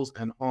schools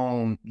and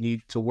home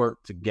need to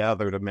work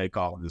together to make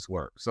all of this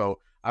work? So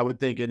I would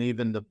think in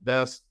even the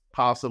best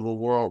possible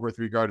world with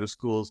regard to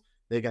schools,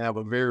 they can have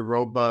a very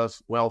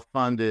robust,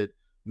 well-funded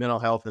mental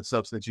health and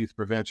substance use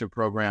prevention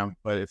program.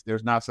 But if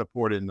there's not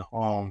support in the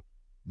home,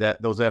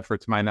 that those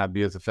efforts might not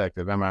be as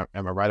effective. Am I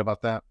right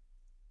about that?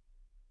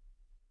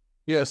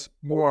 Yes,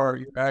 you're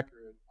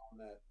accurate on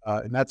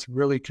that. And that's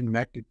really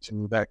connected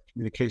to that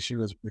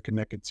communication is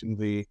connected to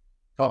the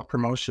health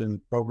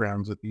promotion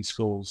programs that these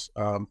schools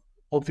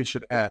hopefully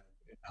should add.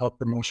 Health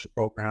promotion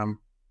program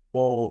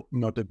will,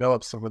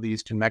 develop some of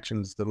these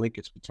connections, the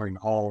linkage between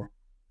home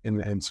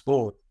and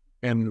school.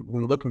 And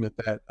when looking at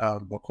that,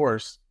 of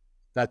course,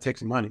 that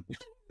takes money,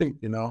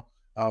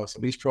 so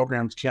these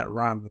programs can't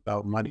run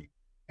without money.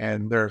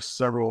 And there are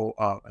several,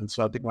 and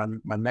so I think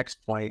my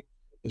next point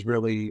is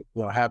really,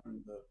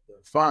 having the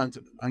funds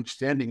and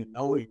understanding and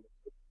knowing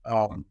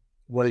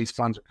where these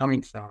funds are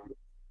coming from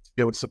to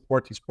be able to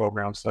support these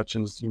programs, such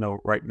as,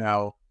 right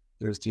now,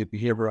 there's the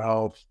behavioral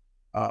health,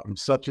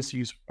 substance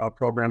use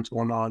programs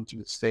going on through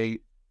the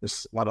state.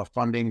 There's a lot of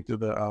funding through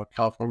the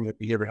California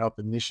Behavioral Health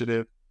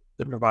Initiative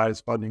that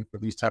provides funding for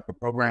these type of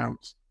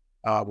programs.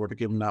 We're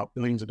giving out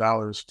billions of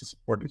dollars to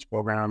support these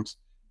programs.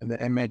 And the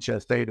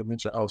MHSA, the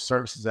Mental Health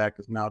Services Act,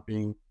 is now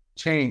being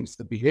changed,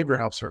 the Behavioral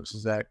Health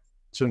Services Act,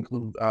 to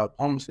include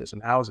homelessness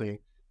and housing and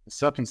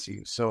substance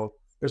use. So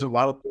there's a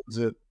lot of things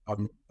that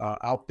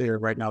out there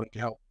right now that can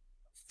help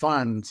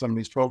fund some of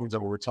these programs that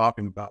we were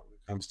talking about when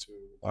it comes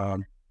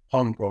to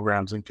home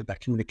programs and that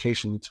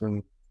communication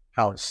between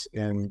house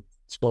and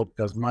school,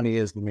 because money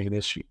is the main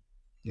issue.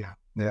 Yeah,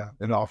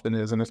 it often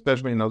is. And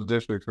especially in those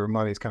districts where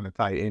money is kind of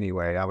tight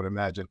anyway, I would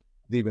imagine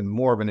it's even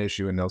more of an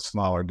issue in those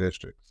smaller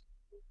districts.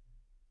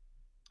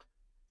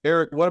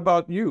 Erick, what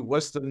about you?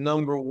 What's the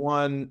number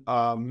one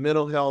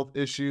mental health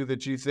issue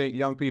that you think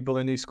young people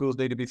in these schools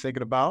need to be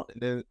thinking about?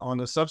 And then on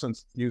the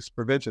substance use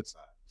prevention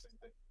side, same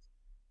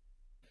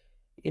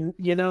thing.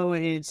 And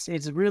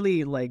it's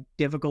really like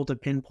difficult to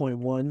pinpoint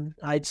one,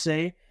 I'd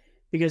say,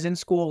 because in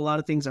school a lot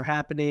of things are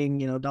happening.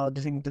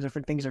 The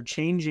different things are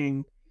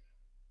changing,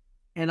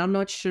 and I'm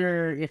not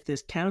sure if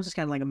this counts as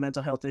kind of like a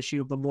mental health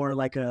issue, but more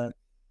like a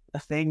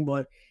thing.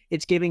 But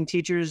it's giving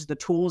teachers the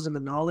tools and the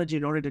knowledge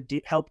in order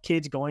to help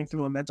kids going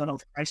through a mental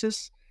health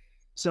crisis.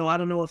 So I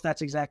don't know if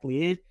that's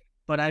exactly it,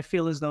 but I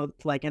feel as though,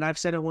 like, and I've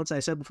said it once, I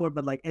said before,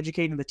 but like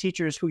educating the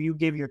teachers who you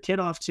give your kid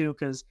off to,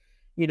 because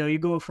you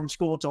go from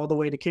school to all the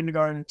way to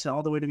kindergarten to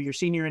all the way to your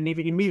senior, and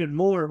even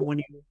more when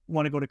you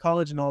want to go to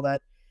college and all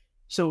that.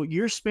 So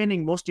you're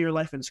spending most of your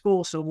life in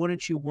school. So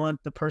wouldn't you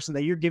want the person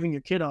that you're giving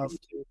your kid off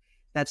to,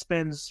 that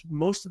spends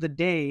most of the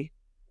day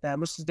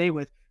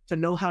with, to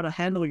know how to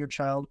handle your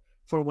child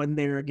for when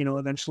they're,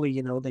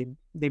 eventually,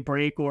 they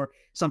break or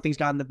something's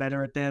gotten the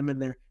better at them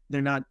and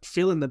they're not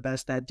feeling the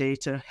best that day,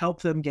 to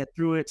help them get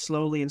through it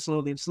slowly and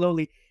slowly and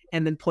slowly,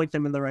 and then point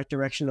them in the right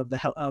direction of the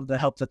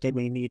help that they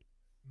may need.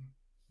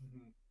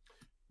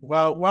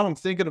 Well, while I'm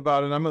thinking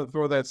about it, I'm going to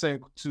throw that same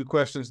two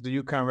questions to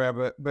you,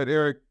 Conrad. But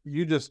Erick,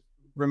 you just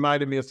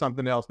reminded me of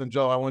something else. And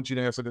Joe, I want you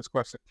to answer this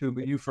question too,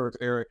 but you first,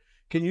 Erick.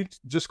 Can you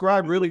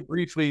describe really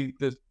briefly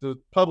the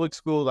public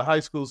school, the high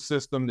school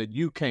system that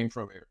you came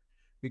from here?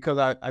 Because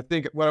I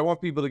think what I want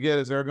people to get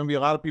is there are going to be a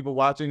lot of people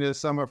watching this.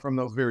 Some are from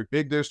those very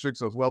big districts,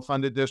 those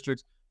well-funded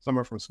districts. Some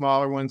are from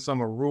smaller ones.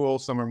 Some are rural.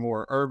 Some are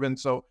more urban.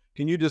 So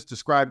can you just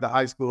describe the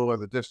high school or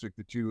the district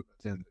that you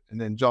attended?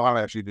 And then Joe, I'll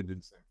ask you to do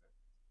the same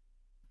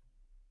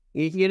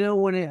thing.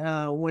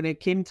 When it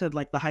came to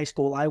like the high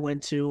school I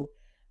went to,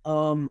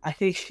 I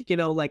think,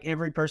 like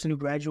every person who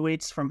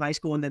graduates from high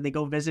school and then they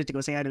go visit to go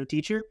say hi to a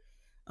teacher,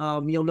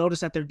 you'll notice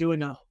that they're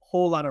doing a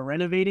whole lot of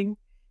renovating,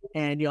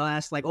 and you'll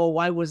ask like, oh,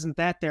 why wasn't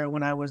that there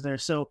when I was there?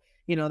 So,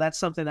 that's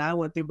something I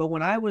went through. But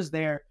when I was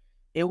there,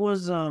 it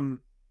was,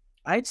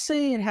 I'd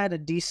say it had a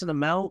decent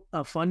amount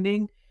of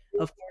funding.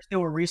 Of course, there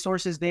were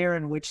resources there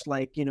in which,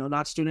 like,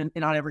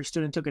 not every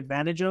student took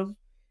advantage of,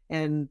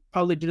 and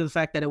probably due to the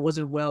fact that it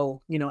wasn't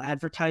well,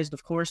 advertised,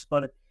 of course.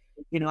 But,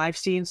 I've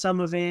seen some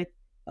of it,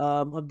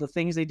 of the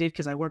things they did,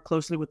 because I worked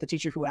closely with the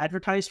teacher who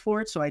advertised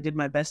for it. So I did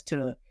my best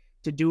to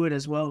do it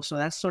as well. So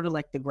that's sort of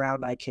like the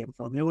ground I came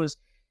from.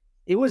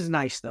 It was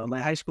nice though.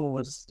 Like high school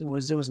was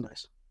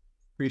nice.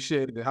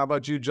 Appreciate it. How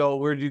about you, Joel?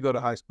 Where did you go to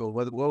high school?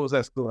 What was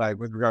that school like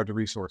with regard to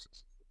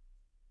resources?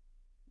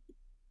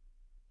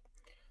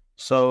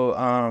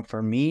 So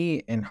for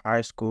me in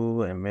high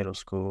school and middle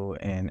school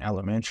and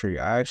elementary,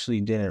 I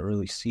actually didn't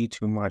really see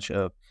too much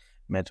of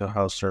mental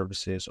health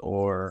services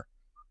or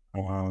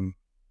um,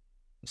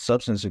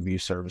 substance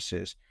abuse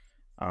services.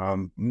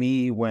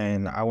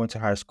 When I went to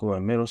high school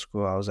and middle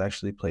school, I was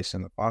actually placed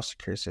in the foster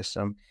care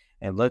system.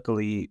 And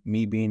luckily,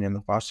 me being in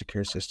the foster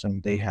care system,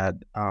 they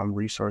had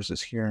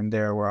resources here and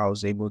there where I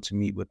was able to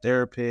meet with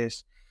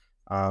therapists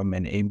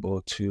and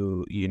able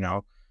to,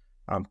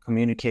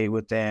 communicate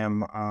with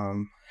them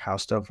how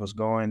stuff was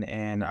going.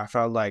 And I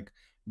felt like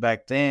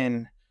back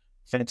then,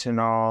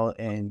 fentanyl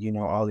and,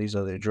 all these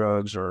other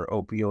drugs or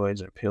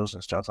opioids or pills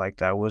and stuff like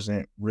that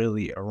wasn't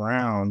really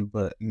around.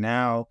 But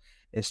now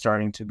it's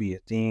starting to be a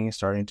thing,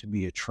 starting to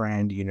be a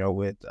trend,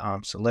 with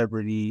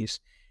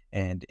celebrities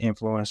and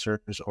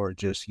influencers or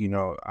just,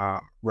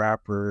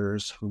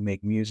 rappers who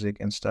make music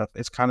and stuff.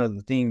 It's kind of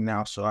the thing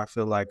now. So I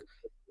feel like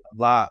a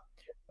lot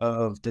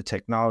of the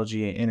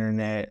technology and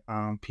internet,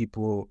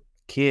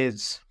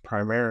 kids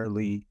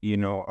primarily,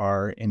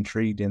 are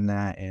intrigued in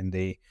that and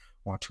they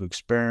want to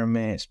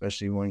experiment,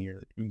 especially when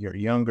you're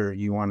younger,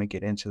 you want to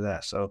get into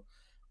that. So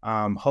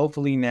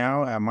hopefully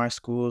now at my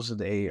schools,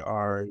 they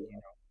are,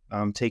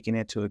 taking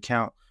into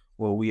account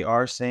what we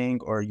are saying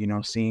or,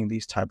 seeing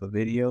these type of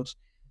videos.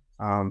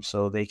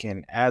 So they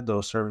can add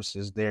those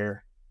services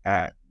there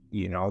at,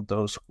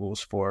 those schools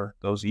for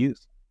those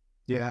youth.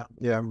 Yeah,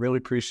 I really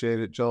appreciate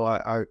it, Joel.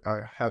 I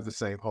have the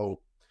same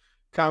hope.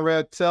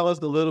 Conrad, tell us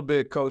a little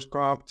bit, Coach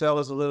Crump, tell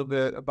us a little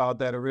bit about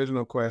that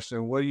original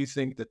question. What do you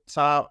think the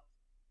top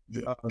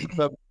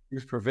substance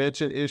abuse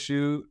prevention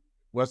issue,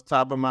 what's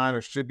top of mind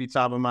or should be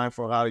top of mind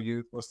for a lot of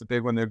youth? What's the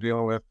big one they're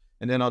dealing with?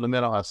 And then on the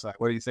mental health side,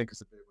 what do you think is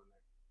the big one?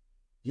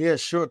 Yeah,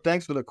 sure.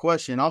 Thanks for the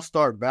question. I'll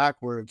start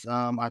backwards.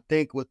 I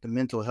think with the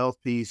mental health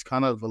piece,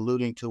 kind of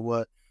alluding to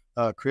what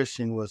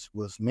Christian was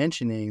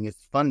mentioning, is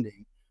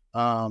funding.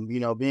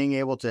 Being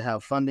able to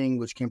have funding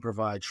which can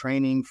provide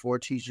training for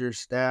teachers,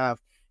 staff,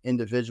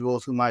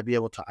 individuals who might be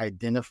able to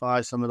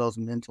identify some of those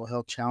mental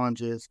health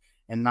challenges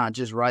and not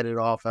just write it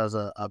off as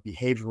a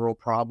behavioral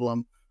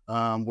problem,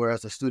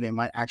 whereas a student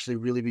might actually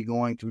really be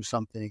going through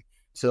something.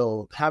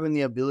 So having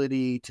the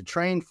ability to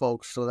train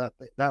folks so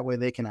that way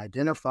they can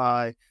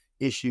identify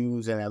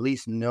issues and at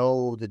least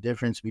know the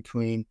difference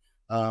between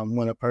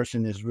when a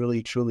person is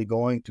really truly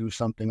going through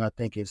something, I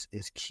think is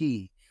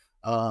key.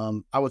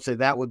 I would say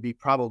that would be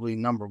probably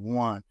number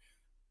one.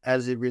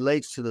 as it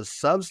relates to the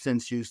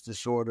substance use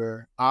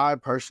disorder, I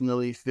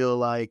personally feel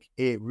like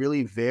it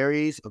really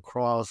varies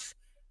across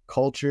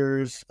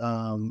cultures,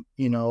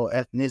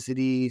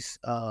 ethnicities,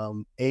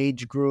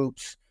 age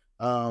groups,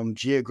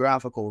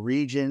 geographical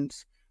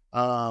regions.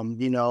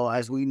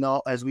 As we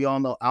all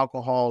know,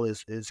 alcohol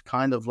is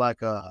kind of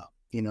like a,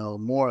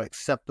 more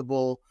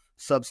acceptable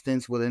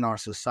substance within our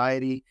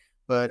society.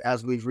 But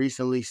as we've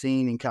recently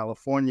seen in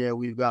California,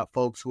 we've got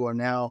folks who are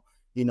now,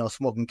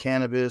 smoking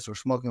cannabis or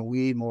smoking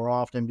weed more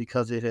often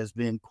because it has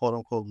been quote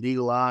unquote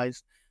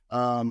legalized.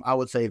 I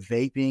would say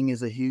vaping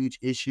is a huge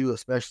issue,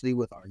 especially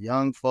with our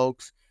young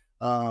folks.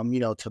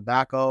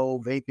 Tobacco,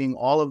 vaping,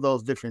 all of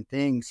those different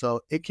things.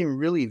 So it can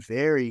really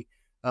vary,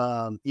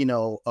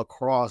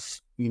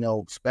 across,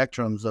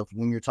 spectrums of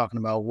when you're talking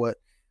about what,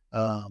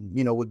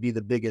 would be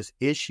the biggest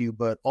issue.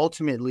 But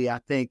ultimately, I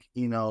think,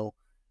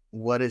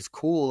 what is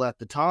cool at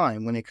the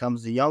time when it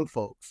comes to young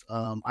folks.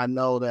 I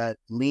know that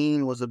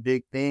lean was a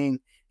big thing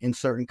in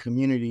certain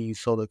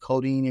communities. So the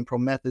codeine and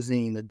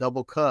promethazine, the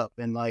double cup,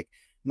 and like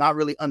not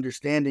really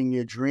understanding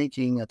you're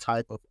drinking a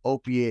type of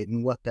opiate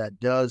and what that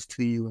does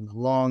to you in the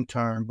long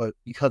term. But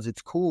because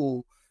it's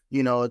cool,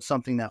 it's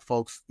something that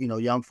folks,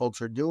 young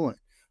folks are doing.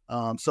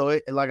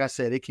 Like I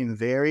said, it can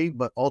vary,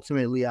 but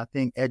ultimately I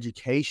think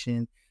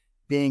education,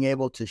 being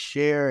able to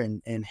share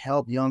and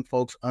help young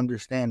folks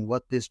understand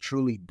what this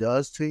truly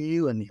does to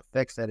you and the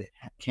effects that it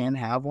can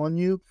have on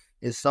you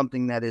is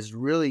something that is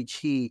really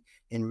key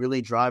in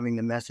really driving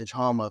the message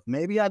home of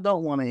maybe I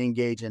don't want to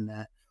engage in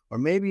that, or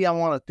maybe I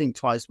want to think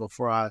twice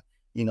before I,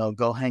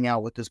 go hang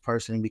out with this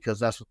person because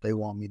that's what they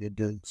want me to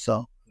do.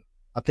 So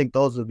I think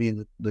those would be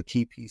the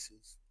key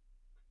pieces.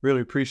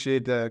 Really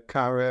appreciate that,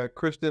 Conrad.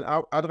 Christian,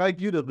 I'd like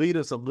you to lead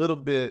us a little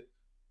bit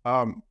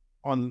on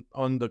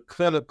the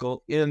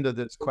clinical end of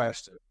this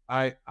question.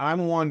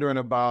 I'm wondering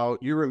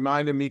about, you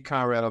reminded me,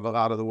 Conrad, of a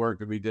lot of the work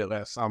that we did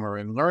last summer,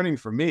 and learning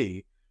for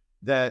me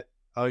that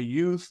a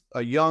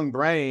young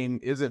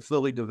brain isn't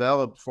fully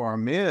developed for our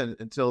men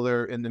until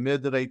they're in the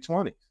mid to late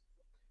 20s.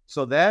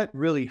 So that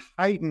really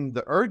heightened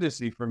the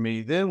urgency for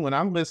me. Then when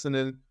I'm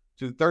listening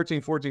to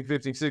 13, 14,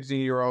 15,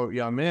 16-year-old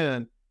young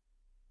men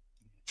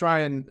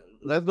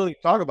let's really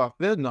talk about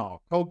fentanyl,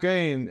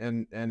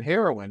 cocaine, and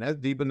heroin, that's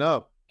deep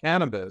enough,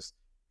 cannabis,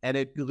 and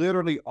it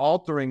literally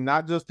altering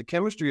not just the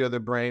chemistry of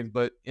their brains,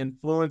 but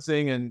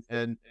influencing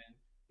and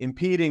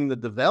impeding the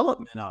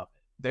development of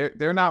it.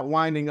 They're not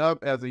winding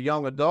up as a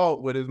young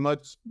adult with as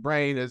much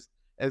brain as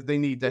they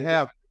need to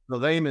have. The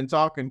layman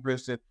talking,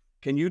 Christian,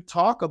 can you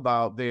talk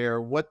about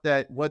what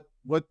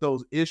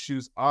those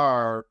issues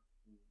are?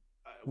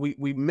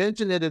 We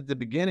mentioned it at the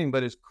beginning,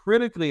 but it's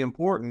critically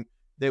important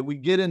that we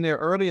get in there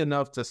early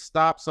enough to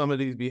stop some of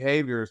these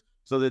behaviors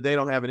so that they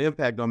don't have an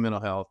impact on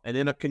mental health. And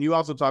then can you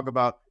also talk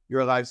about,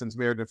 you're a licensed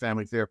marriage and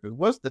family therapist,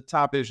 what's the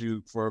top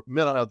issue for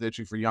mental health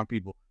issue for young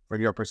people from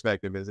your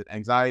perspective? Is it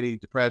anxiety,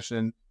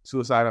 depression,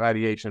 suicidal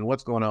ideation?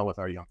 What's going on with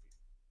our young people?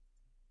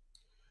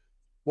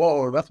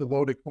 Well, that's a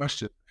loaded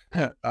question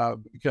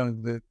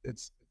because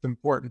it's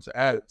important to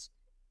add.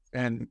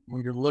 And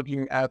when you're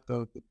looking at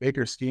the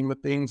bigger scheme of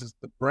things, is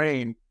the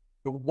brain.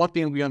 The one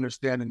thing we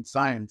understand in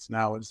science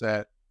now is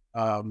that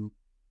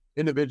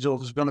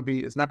individuals it's not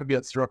going to be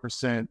at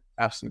 0%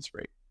 abstinence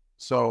rate.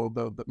 So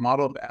the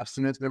model of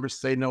abstinence, remember,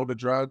 say no to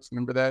drugs,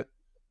 remember that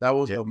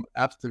was the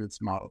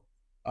abstinence model.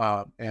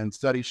 And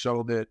studies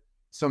show that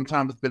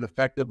sometimes it's been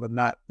effective, but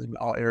not in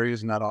all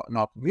areas, not in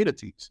all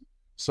communities.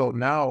 So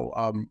now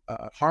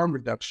harm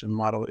reduction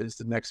model is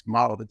the next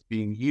model that's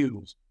being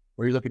used,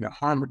 where you're looking at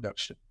harm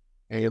reduction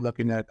and you're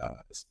looking at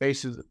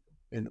spaces.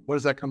 And what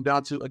does that come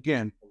down to?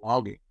 Again,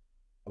 belonging,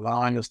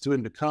 allowing a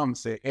student to come and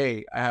say,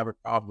 hey, I have a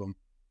problem.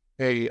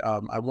 Hey,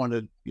 I want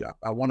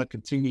to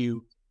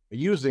continue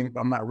using,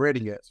 but I'm not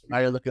ready yet. So now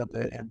you're looking at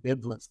the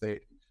ambivalence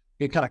state.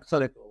 Get kind of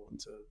clinical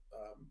into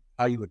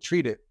how you would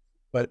treat it.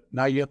 But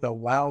now you have to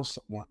allow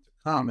someone to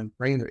come and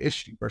bring their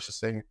issue versus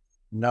saying,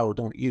 no,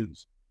 don't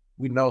use.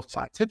 We know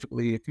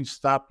scientifically, if you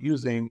stop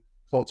using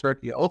cold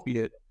turkey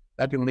opiate,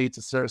 that can lead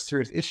to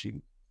serious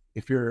issue.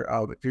 If you're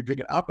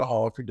drinking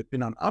alcohol, if you're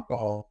dependent on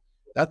alcohol,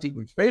 that's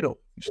even fatal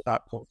if you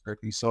stop cold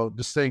turkey. So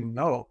just saying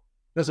no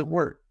doesn't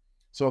work.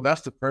 So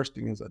that's the first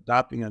thing, is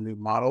adopting a new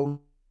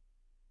model.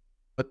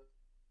 But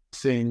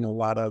seeing a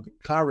lot of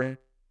current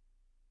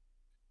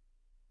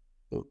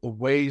the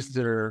ways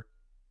that are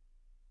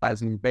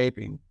as in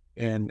vaping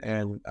and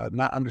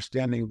not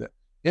understanding the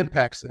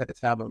impacts that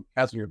it's has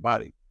on your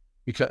body.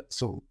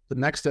 So the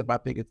next step, I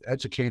think, is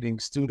educating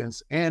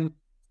students and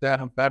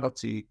staff and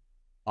faculty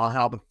on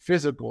how the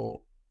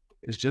physical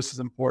is just as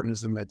important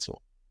as the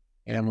mental.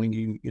 And when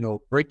you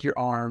break your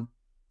arm,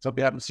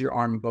 something happens to your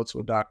arm, and go to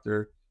a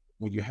doctor.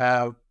 When you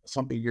have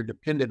something you're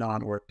dependent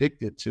on or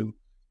addicted to,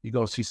 you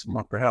go see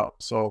someone for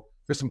help. So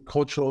there's some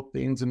cultural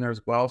things in there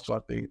as well. So I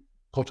think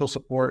cultural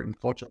support and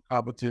cultural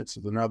competence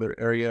is another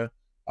area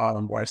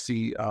where I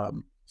see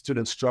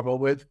students struggle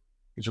with,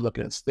 because you're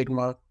looking at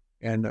stigma.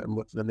 And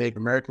with the Native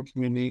American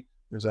community,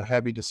 there's a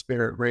heavy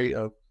disparate rate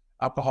of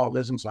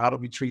alcoholism. So how do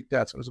we treat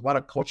that? So there's a lot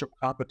of cultural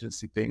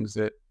competency things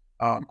that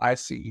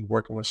ICE,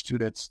 working with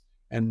students,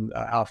 and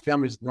how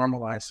families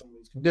normalize some of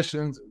these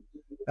conditions.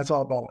 That's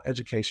all about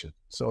education.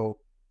 So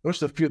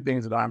those are the few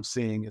things that I'm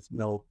seeing is,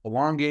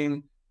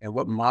 belonging and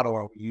what model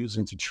are we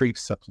using to treat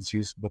substance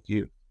use with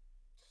youth.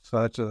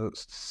 Such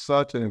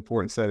an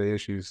important set of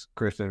issues,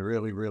 Christian.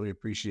 Really, really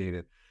appreciate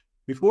it.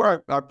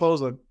 Before I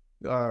pose a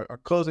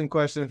closing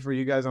question for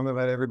you guys, I'm going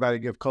to let everybody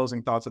give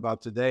closing thoughts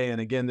about today.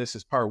 And again, this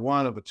is part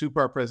one of a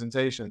two-part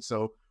presentation.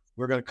 So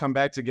we're going to come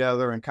back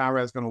together, and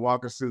Conrad's going to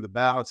walk us through the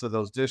balance of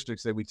those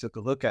districts that we took a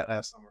look at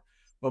last summer.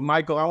 But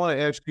Michael, I want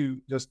to ask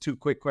you just two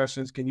quick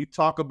questions. Can you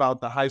talk about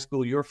the high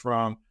school you're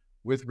from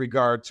with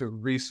regard to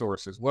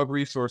resources? What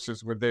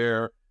resources were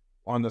there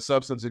on the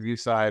substance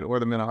abuse side or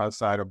the mental health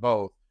side, or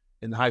both,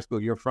 in the high school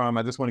you're from?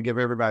 I just want to give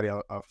everybody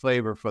a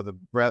flavor for the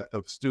breadth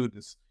of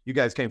students. You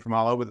guys came from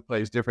all over the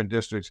place, different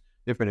districts,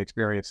 different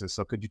experiences.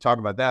 So could you talk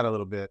about that a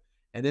little bit?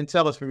 And then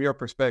tell us from your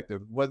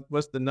perspective,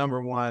 what's the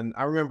number one?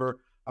 I remember,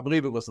 I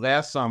believe it was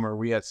last summer,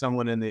 we had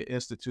someone in the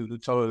Institute who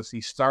told us he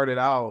started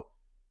out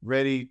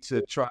ready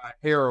to try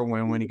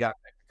heroin when he got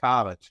back to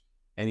college.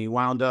 And he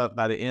wound up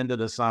by the end of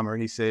the summer,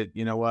 he said,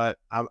 you know what,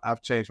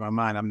 I've changed my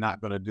mind. I'm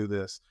not going to do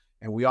this.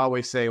 And we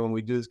always say when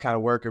we do this kind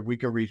of work, if we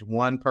can reach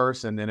one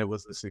person, then it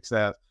was a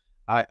success.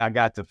 I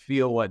got to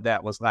feel what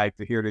that was like,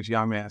 to hear this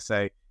young man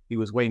say he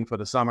was waiting for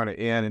the summer to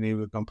end and he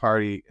was going to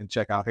party and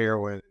check out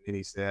heroin. And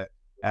he said,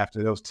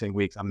 after those 10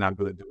 weeks, I'm not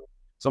going to do it.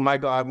 So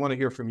Michael, I want to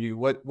hear from you.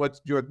 What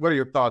are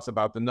your thoughts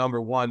about the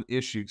number one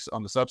issues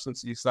on the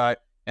substance use side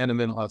and the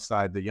mental health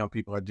side that young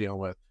people are dealing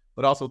with?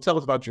 But also tell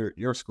us about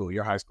your school,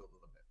 your high school a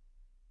little bit.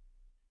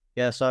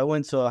 Yeah, so I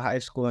went to a high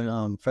school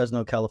in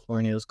Fresno,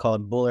 California. It was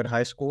called Bullard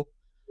High School.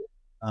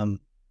 And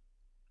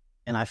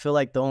I feel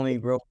like the only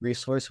real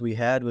resource we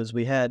had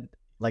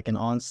like an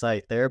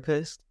on-site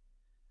therapist,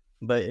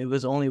 but it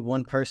was only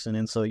one person.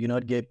 And so,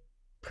 it'd get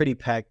pretty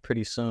packed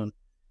pretty soon.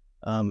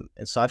 And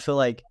so I feel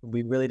like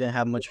we really didn't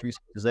have much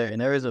resources there.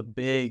 And there is a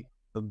big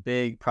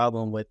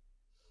problem with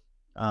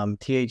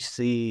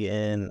THC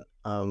and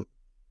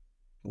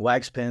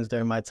wax pens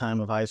during my time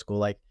of high school.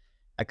 Like,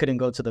 I couldn't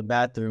go to the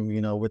bathroom,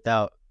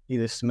 without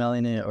either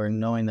smelling it or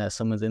knowing that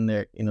someone's in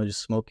there,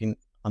 just smoking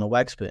on a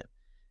wax pen.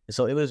 And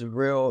so it was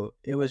real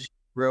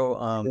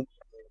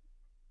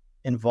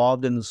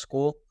involved in the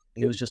school.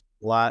 And it was just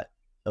a lot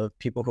of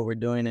people who were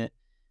doing it,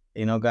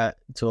 got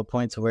to a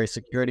point to where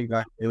security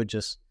guard, it would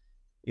just,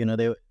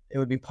 it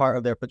would be part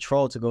of their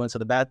patrol to go into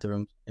the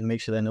bathroom and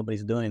make sure that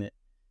nobody's doing it.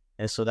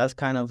 And so that's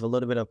kind of a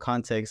little bit of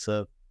context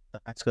of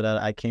the high school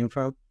that I came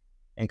from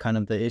and kind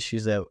of the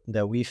issues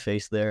that we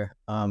faced there.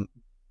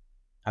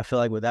 I feel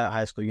like with that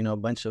high school, a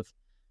bunch of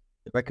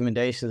the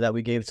recommendations that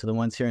we gave to the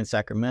ones here in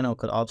Sacramento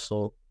could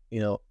also,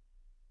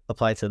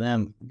 apply to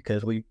them,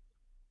 because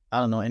I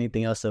don't know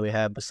anything else that we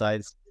have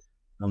besides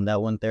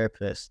that one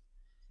therapist.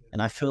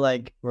 And I feel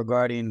like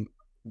regarding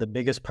the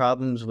biggest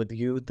problems with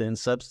youth and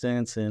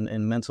substance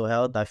and mental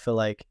health, I feel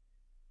like,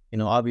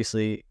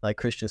 obviously, like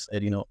Christian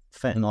said,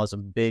 fentanyl is a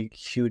big,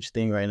 huge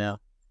thing right now.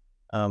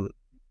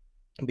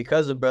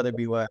 Because of Brother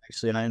B Y,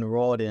 actually, I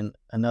enrolled in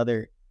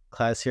another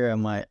class here at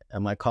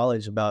my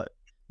college about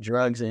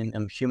drugs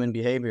and human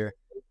behavior.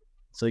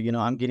 So,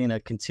 I'm getting a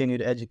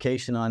continued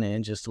education on it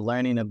and just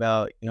learning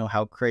about,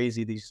 how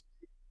crazy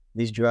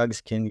these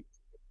drugs can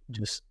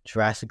just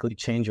drastically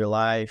change your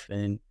life,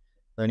 and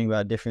learning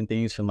about different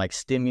things from like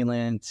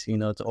stimulants, to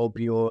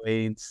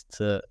opioids,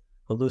 to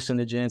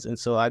hallucinogens. And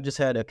so I've just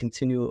had a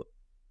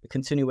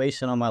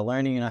continuation on my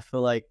learning. And I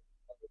feel like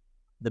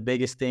the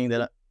biggest thing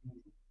that I'm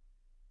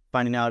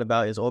finding out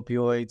about is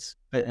opioids.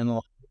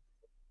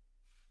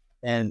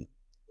 And,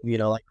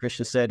 like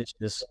Christian said,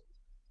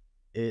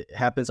 it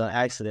happens on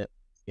accident,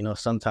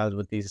 sometimes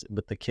with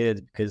the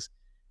kids, because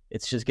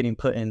it's just getting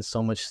put in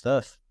so much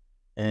stuff,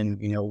 and,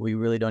 we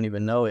really don't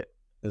even know it.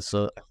 And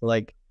so I feel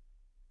like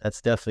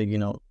that's definitely,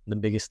 the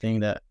biggest thing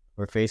that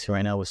we're facing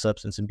right now with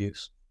substance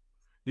abuse.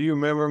 Do you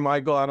remember,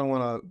 Michael, I don't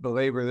want to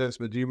belabor this,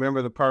 but do you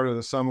remember the part of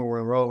the summer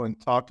when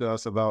Roland talked to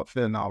us about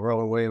fentanyl?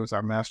 Roland Williams,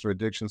 our master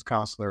addictions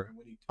counselor,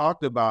 when he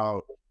talked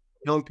about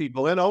young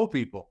people and old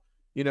people.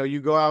 You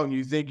go out and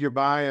you think you're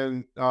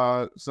buying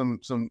some,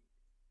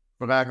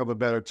 for lack of a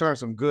better term,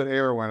 some good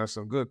heroin or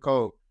some good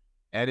coke,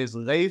 and it's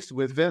laced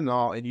with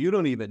fentanyl, and you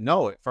don't even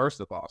know it, first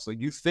of all. So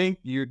you think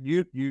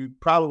you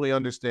probably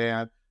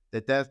understand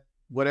that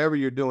whatever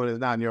you're doing is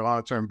not in your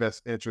long-term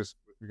best interest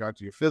with regard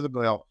to your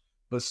physical health,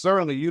 but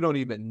certainly you don't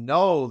even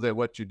know that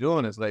what you're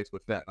doing is laced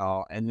with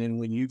fentanyl. And then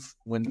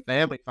when the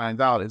family finds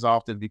out, it's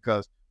often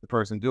because the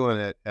person doing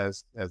it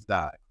has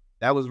died.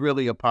 That was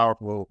really a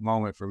powerful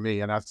moment for me.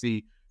 And I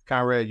see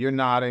Conrad, you're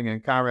nodding,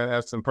 and Conrad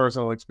has some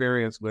personal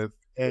experience with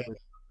I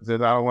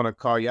don't want to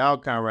call you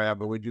out, Conrad,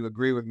 but would you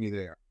agree with me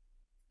there?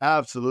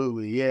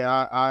 Absolutely.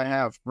 Yeah, I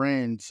have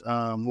friends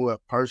who have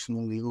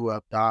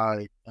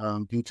died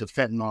due to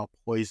fentanyl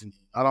poisoning.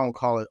 I don't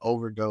call it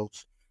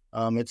overdose.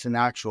 It's an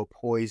actual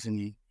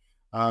poisoning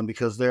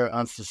because they're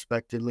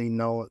unsuspectedly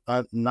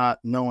not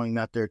knowing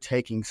that they're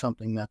taking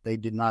something that they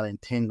did not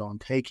intend on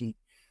taking.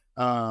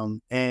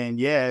 And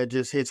yeah, it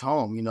just hits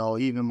home.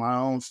 Even my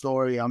own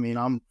story. I mean,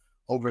 I'm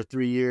over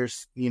 3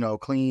 years,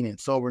 clean and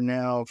sober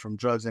now from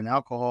drugs and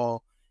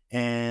alcohol.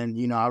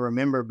 And, I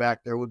remember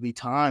back there would be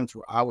times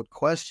where I would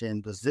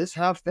question, does this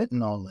have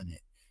fentanyl in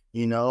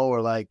it?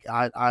 Or like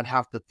I'd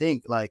have to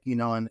think like,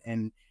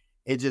 and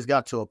it just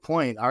got to a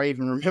point. I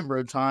even remember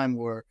a time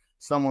where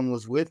someone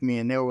was with me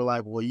and they were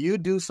like, well, you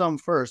do some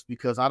first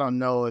because I don't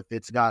know if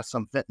it's got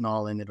some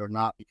fentanyl in it or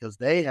not, because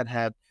they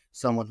had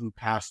someone who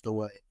passed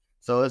away.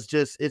 So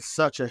it's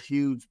such a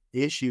huge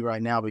issue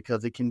right now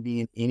because it can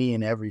be in any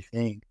and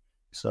everything.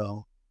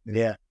 So,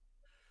 yeah.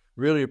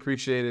 Really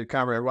appreciate it,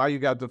 Conrad. While you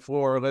got the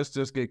floor, let's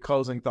just get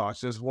closing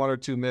thoughts, just 1 or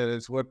 2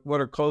 minutes. What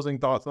are closing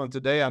thoughts on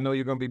today? I know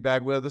you're going to be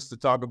back with us to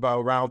talk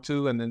about round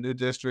 2 and the new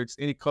districts.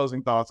 Any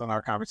closing thoughts on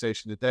our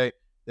conversation today?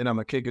 Then I'm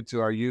going to kick it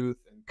to our youth.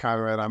 And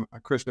Conrad,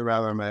 Christian,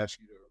 rather, I'm going to ask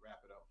you to wrap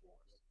it up for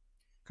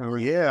us.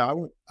 Conrad? Yeah,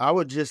 I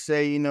would just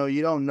say,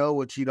 you don't know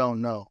what you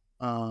don't know.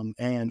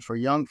 And for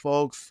young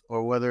folks,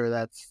 or whether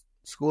that's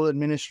school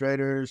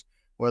administrators,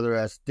 whether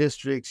that's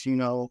districts,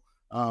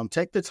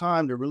 take the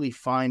time to really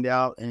find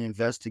out and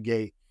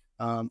investigate,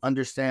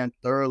 understand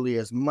thoroughly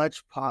as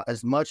much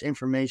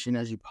information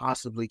as you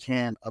possibly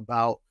can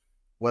about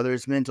whether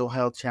it's mental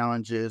health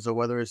challenges or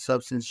whether it's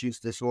substance use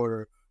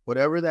disorder,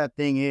 whatever that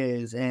thing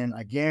is. And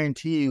I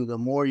guarantee you, the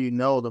more you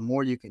know, the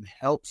more you can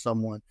help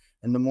someone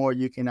and the more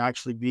you can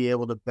actually be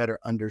able to better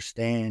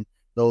understand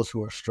those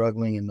who are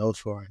struggling and those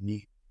who are in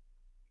need.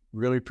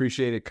 Really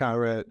appreciate it,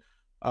 Conrad.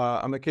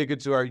 I'm going to kick it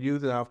to our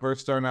youth, and I'll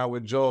first start out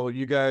with Joel.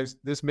 You guys,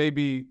 this may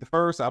be the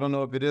first, I don't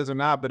know if it is or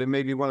not, but it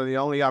may be one of the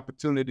only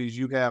opportunities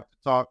you have to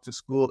talk to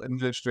school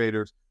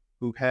administrators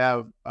who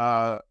have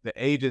the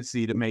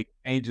agency to make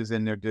changes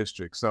in their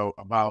district. So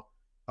about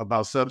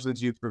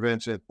substance use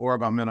prevention or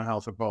about mental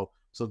health or both.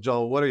 So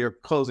Joel, what are your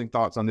closing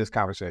thoughts on this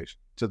conversation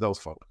to those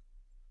folks?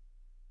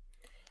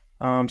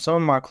 Some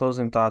of my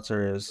closing thoughts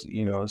are this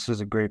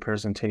is a great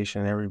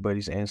presentation.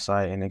 Everybody's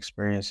insight and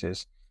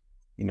experiences,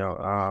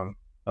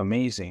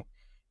 amazing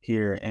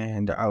here.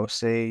 And I would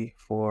say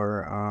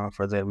for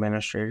the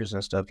administrators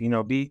and stuff,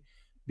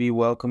 be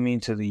welcoming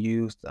to the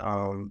youth.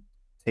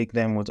 Take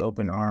them with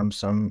open arms.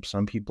 Some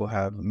people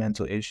have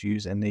mental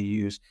issues and they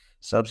use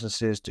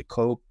substances to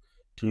cope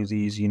through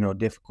these,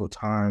 difficult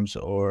times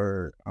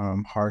or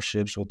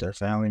hardships with their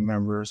family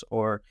members,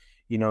 or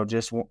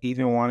just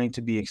even wanting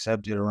to be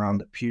accepted around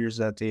the peers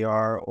that they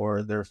are,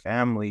 or their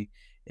family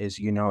is,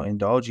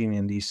 indulging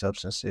in these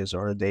substances,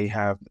 or they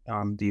have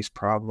these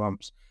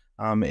problems.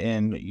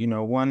 And,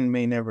 one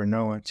may never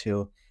know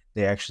until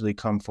they actually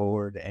come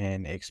forward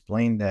and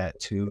explain that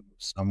to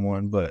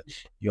someone, but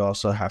you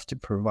also have to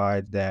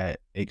provide that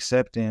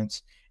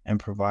acceptance and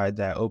provide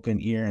that open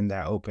ear and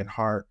that open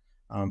heart,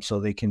 so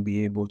they can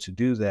be able to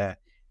do that,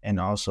 and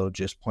also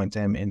just point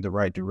them in the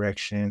right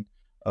direction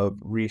of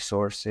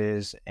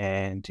resources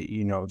and,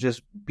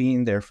 just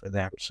being there for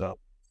them. So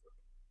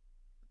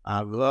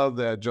I love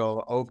that,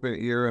 Joel. Open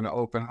ear and an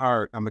open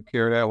heart. I'm going to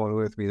carry that one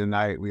with me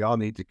tonight. We all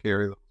need to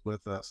carry those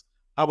with us.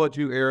 How about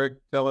you, Erick?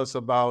 Give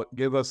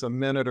us a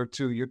minute or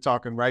two. You're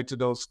talking right to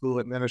those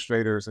school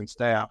administrators and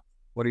staff.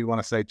 What do you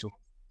want to say to them?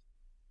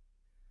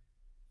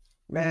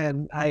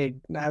 Man,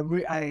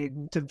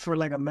 for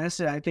like a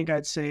message, I think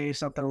I'd say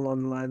something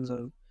along the lines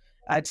of,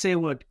 I'd say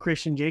what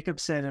Christian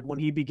Jacobs said when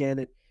he began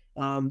it.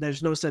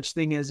 There's no such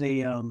thing as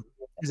a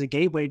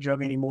gateway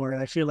drug anymore.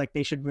 And I feel like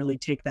they should really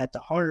take that to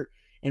heart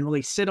and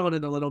really sit on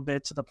it a little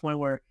bit, to the point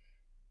where,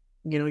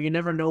 you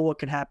never know what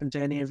could happen to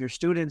any of your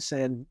students.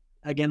 And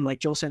again, like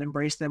Joel said,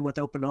 embrace them with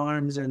open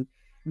arms and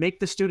make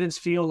the students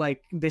feel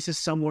like this is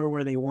somewhere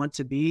where they want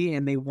to be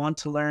and they want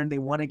to learn, they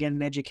want to get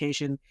an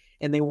education,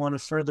 and they want to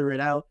further it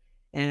out.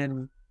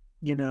 And,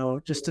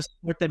 just to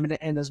support them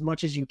in as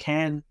much as you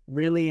can,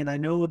 really. And I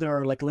know there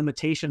are like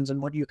limitations in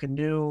what you can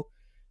do,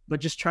 but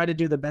just try to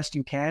do the best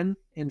you can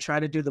and try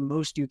to do the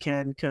most you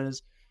can,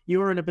 because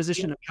you are in a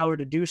position of power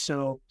to do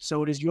so.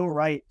 So it is your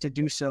right to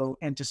do so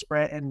and to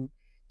spread and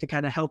to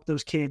kind of help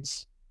those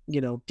kids,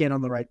 get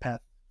on the right path.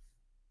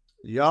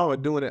 Y'all are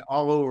doing it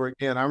all over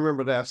again. I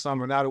remember that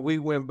summer. Now that we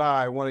went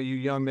by, one of you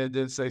young men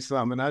did say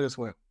something, and I just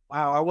went,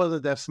 wow, I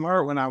wasn't that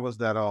smart when I was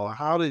that old.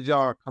 How did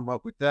y'all come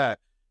up with that?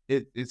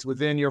 It's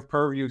within your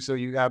purview, so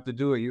you have to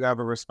do it. You have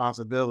a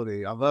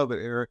responsibility. I love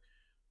it, Erick.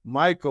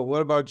 Michael,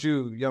 what about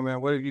you, young man?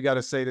 What have you got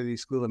to say to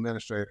these school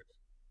administrators?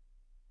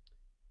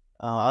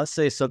 I'll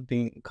say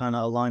something kind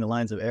of along the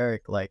lines of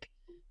Erick. Like,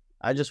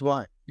 I just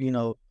want,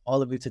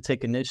 all of you to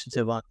take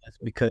initiative on this,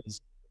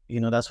 because,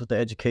 that's what the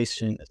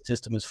education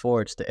system is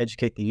for. It's to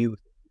educate the youth.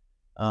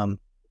 I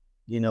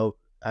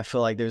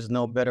feel like there's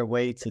no better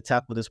way to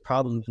tackle this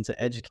problem than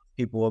to educate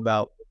people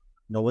about,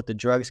 what the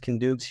drugs can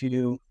do to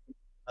you,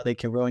 how they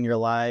can ruin your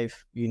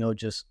life,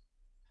 just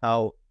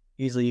how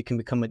easily you can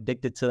become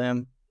addicted to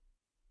them.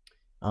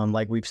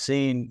 Like we've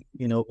seen,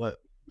 what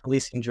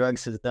policing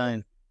drugs has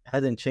done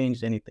hasn't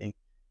changed anything.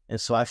 And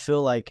so I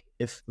feel like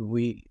if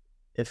the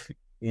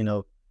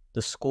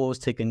schools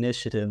take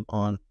initiative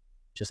on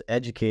just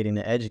educating,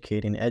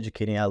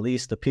 at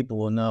least the people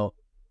will know,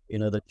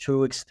 the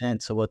true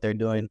extent to what they're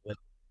doing with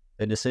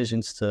their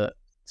decisions to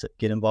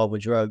get involved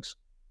with drugs.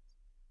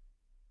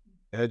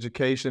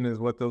 Education is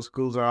what those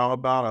schools are all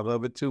about. I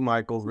love it too,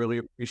 Michael. Really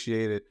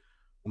appreciate it.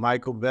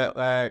 Michael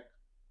Betlach,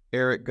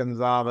 Erick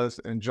Gonzales,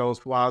 and Joe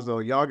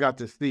Swazo. Y'all got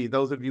to see.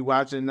 Those of you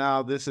watching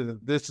now, this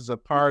is a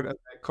part of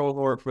that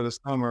cohort for the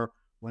summer.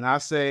 When I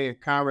say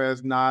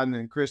Conrad's nodding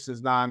and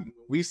Christian's nodding,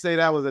 we say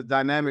that was a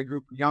dynamic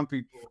group of young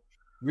people.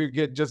 We're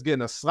just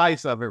getting a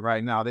slice of it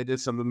right now. They did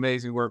some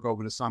amazing work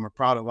over the summer.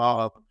 Proud of all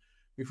of them.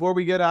 Before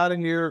we get out of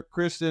here,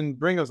 Christian,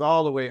 bring us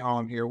all the way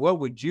home here. What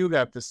would you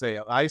have to say?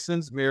 A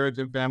licensed marriage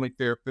and family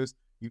therapist.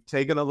 You've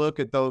taken a look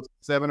at those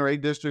 7 or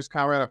 8 districts.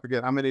 Conrad, I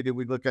forget, how many did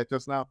we look at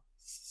just now?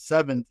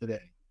 7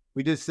 today.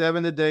 We did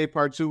 7 today.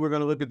 Part 2, we're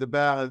going to look at the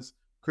balance.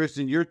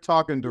 Christian, you're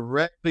talking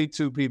directly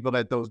to people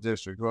at those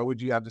districts. What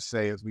would you have to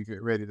say as we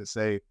get ready to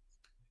say,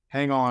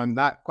 hang on,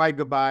 not quite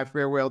goodbye,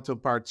 farewell till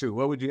part 2?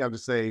 What would you have to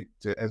say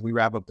as we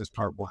wrap up this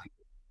part 1?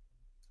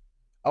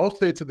 I will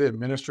say to the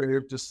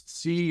administrator,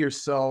 just see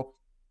yourself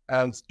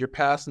as you're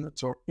passing the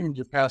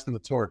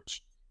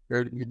torch.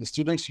 The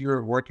students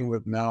you're working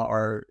with now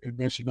are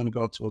eventually going to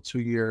go to a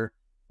 2-year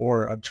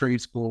or a trade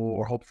school,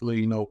 or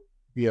hopefully,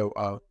 be a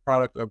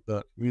product of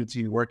the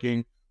community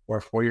working, or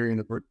a 4-year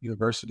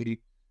university.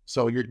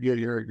 So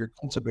you're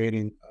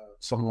cultivating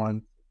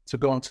someone to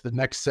go into the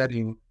next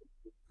setting,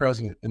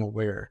 present and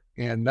aware.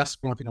 And that's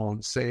one thing I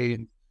want to say.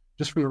 And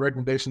just from the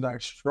recommendations, I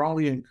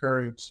strongly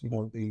encourage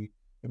the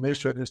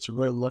administrators to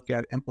really look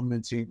at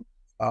implementing,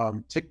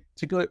 to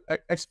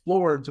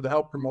explore to the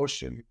health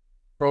promotion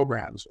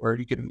programs, where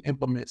you can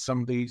implement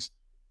some of these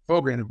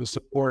programs to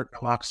support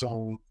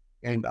naloxone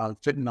and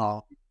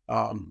fentanyl.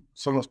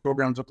 Some of those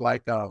programs look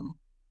like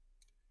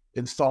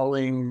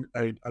installing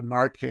a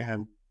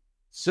Narcan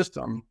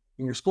system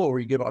in your school, where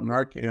you give out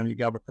Narcan. You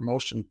have a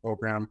promotion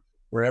program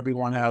where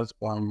everyone has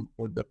one,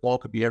 or the goal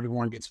could be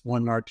everyone gets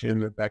 1 Narcan in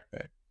their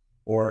backpack,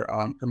 or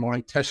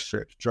promoting test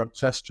strips, drug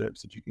test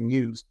strips that you can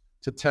use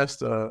to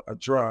test a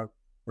drug,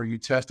 where you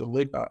test a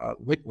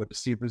liquid to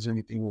see if there's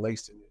anything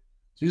laced in it.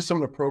 So these are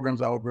some of the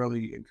programs I would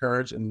really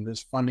encourage, and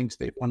there's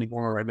state funding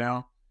going on right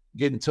now.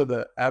 Getting to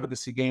the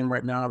advocacy game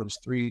right now, there's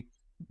 3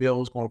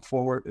 bills going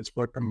forward. It's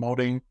for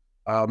promoting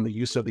the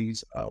use of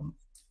these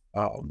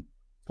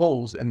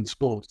polls in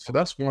schools. So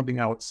that's one thing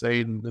I would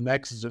say. And the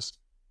next is just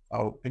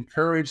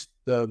encourage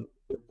the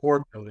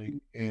rapport building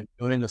and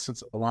building a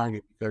sense of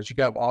belonging, because you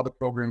got all the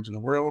programs in the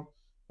world,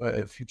 but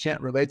if you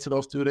can't relate to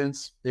those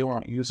students, they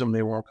won't use them,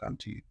 they won't come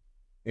to you.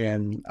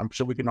 And I'm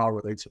sure we can all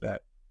relate to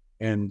that.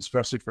 And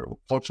especially for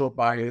cultural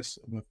bias,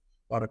 with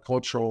a lot of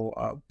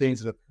cultural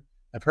things that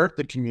have hurt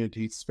the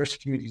community, especially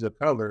communities of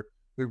color,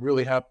 we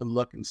really have to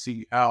look and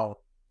see how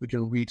we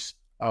can reach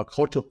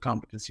cultural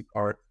competency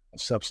part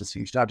of substance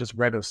use, not just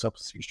regular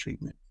substance use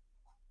treatment.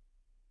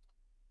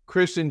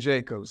 Christian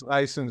Jacobs,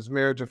 licensed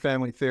marriage and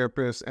family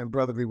therapist and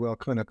Brother Be Well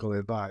clinical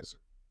advisor.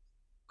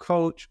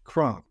 Coach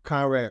Crump,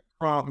 Conrad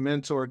Crump,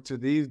 mentor to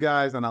these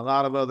guys and a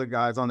lot of other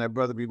guys on that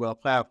Brother Be Well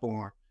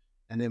platform.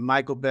 And then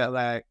Michael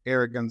Betlach,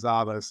 Erick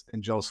Gonzales,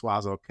 and Joe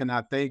Swazo.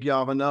 Cannot thank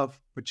y'all enough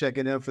for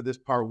checking in for this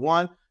part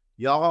 1.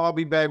 Y'all all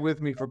be back with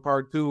me for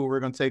part 2. We're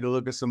going to take a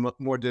look at some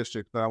more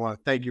districts, but I want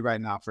to thank you right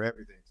now for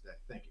everything today.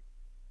 Thank you.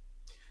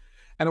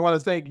 And I want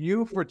to thank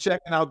you for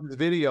checking out this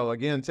video.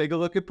 Again, take a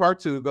look at part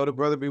 2. Go to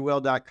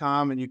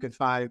brotherbewell.com and you can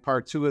find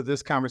part 2 of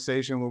this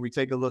conversation, where we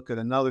take a look at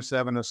another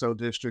 7 or so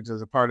districts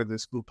as a part of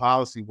this school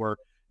policy work.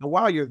 And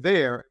while you're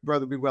there,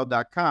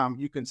 brotherbewell.com,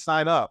 you can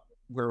sign up.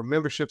 We're a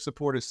membership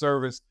supported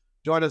service.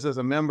 Join us as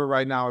a member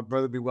right now at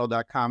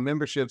brotherbewell.com.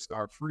 Memberships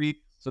are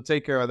free, so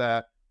take care of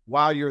that.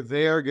 While you're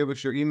there, give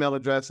us your email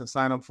address and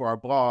sign up for our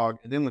blog.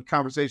 And then when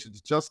conversations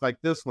just like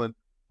this one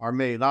are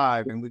made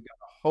live, and we've got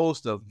a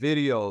host of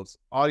videos,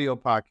 audio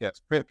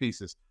podcasts, print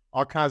pieces,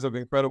 all kinds of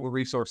incredible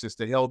resources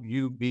to help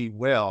you be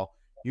well.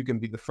 You can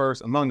be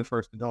among the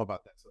first to know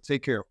about that. So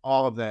take care of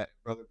all of that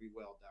at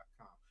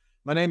brotherbewell.com.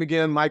 My name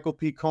again, Michael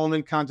P.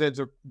 Coleman, Content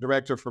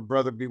Director for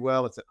Brother Be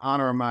Well. It's an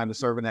honor of mine to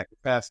serve in that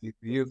capacity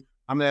for you.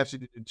 I'm going to ask you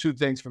to do 2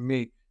 things for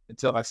me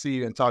until I see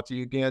you and talk to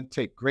you again.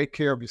 Take great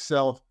care of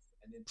yourself,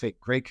 and then take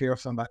great care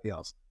of somebody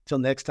else. Till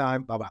next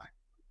time,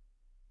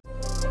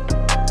 bye-bye.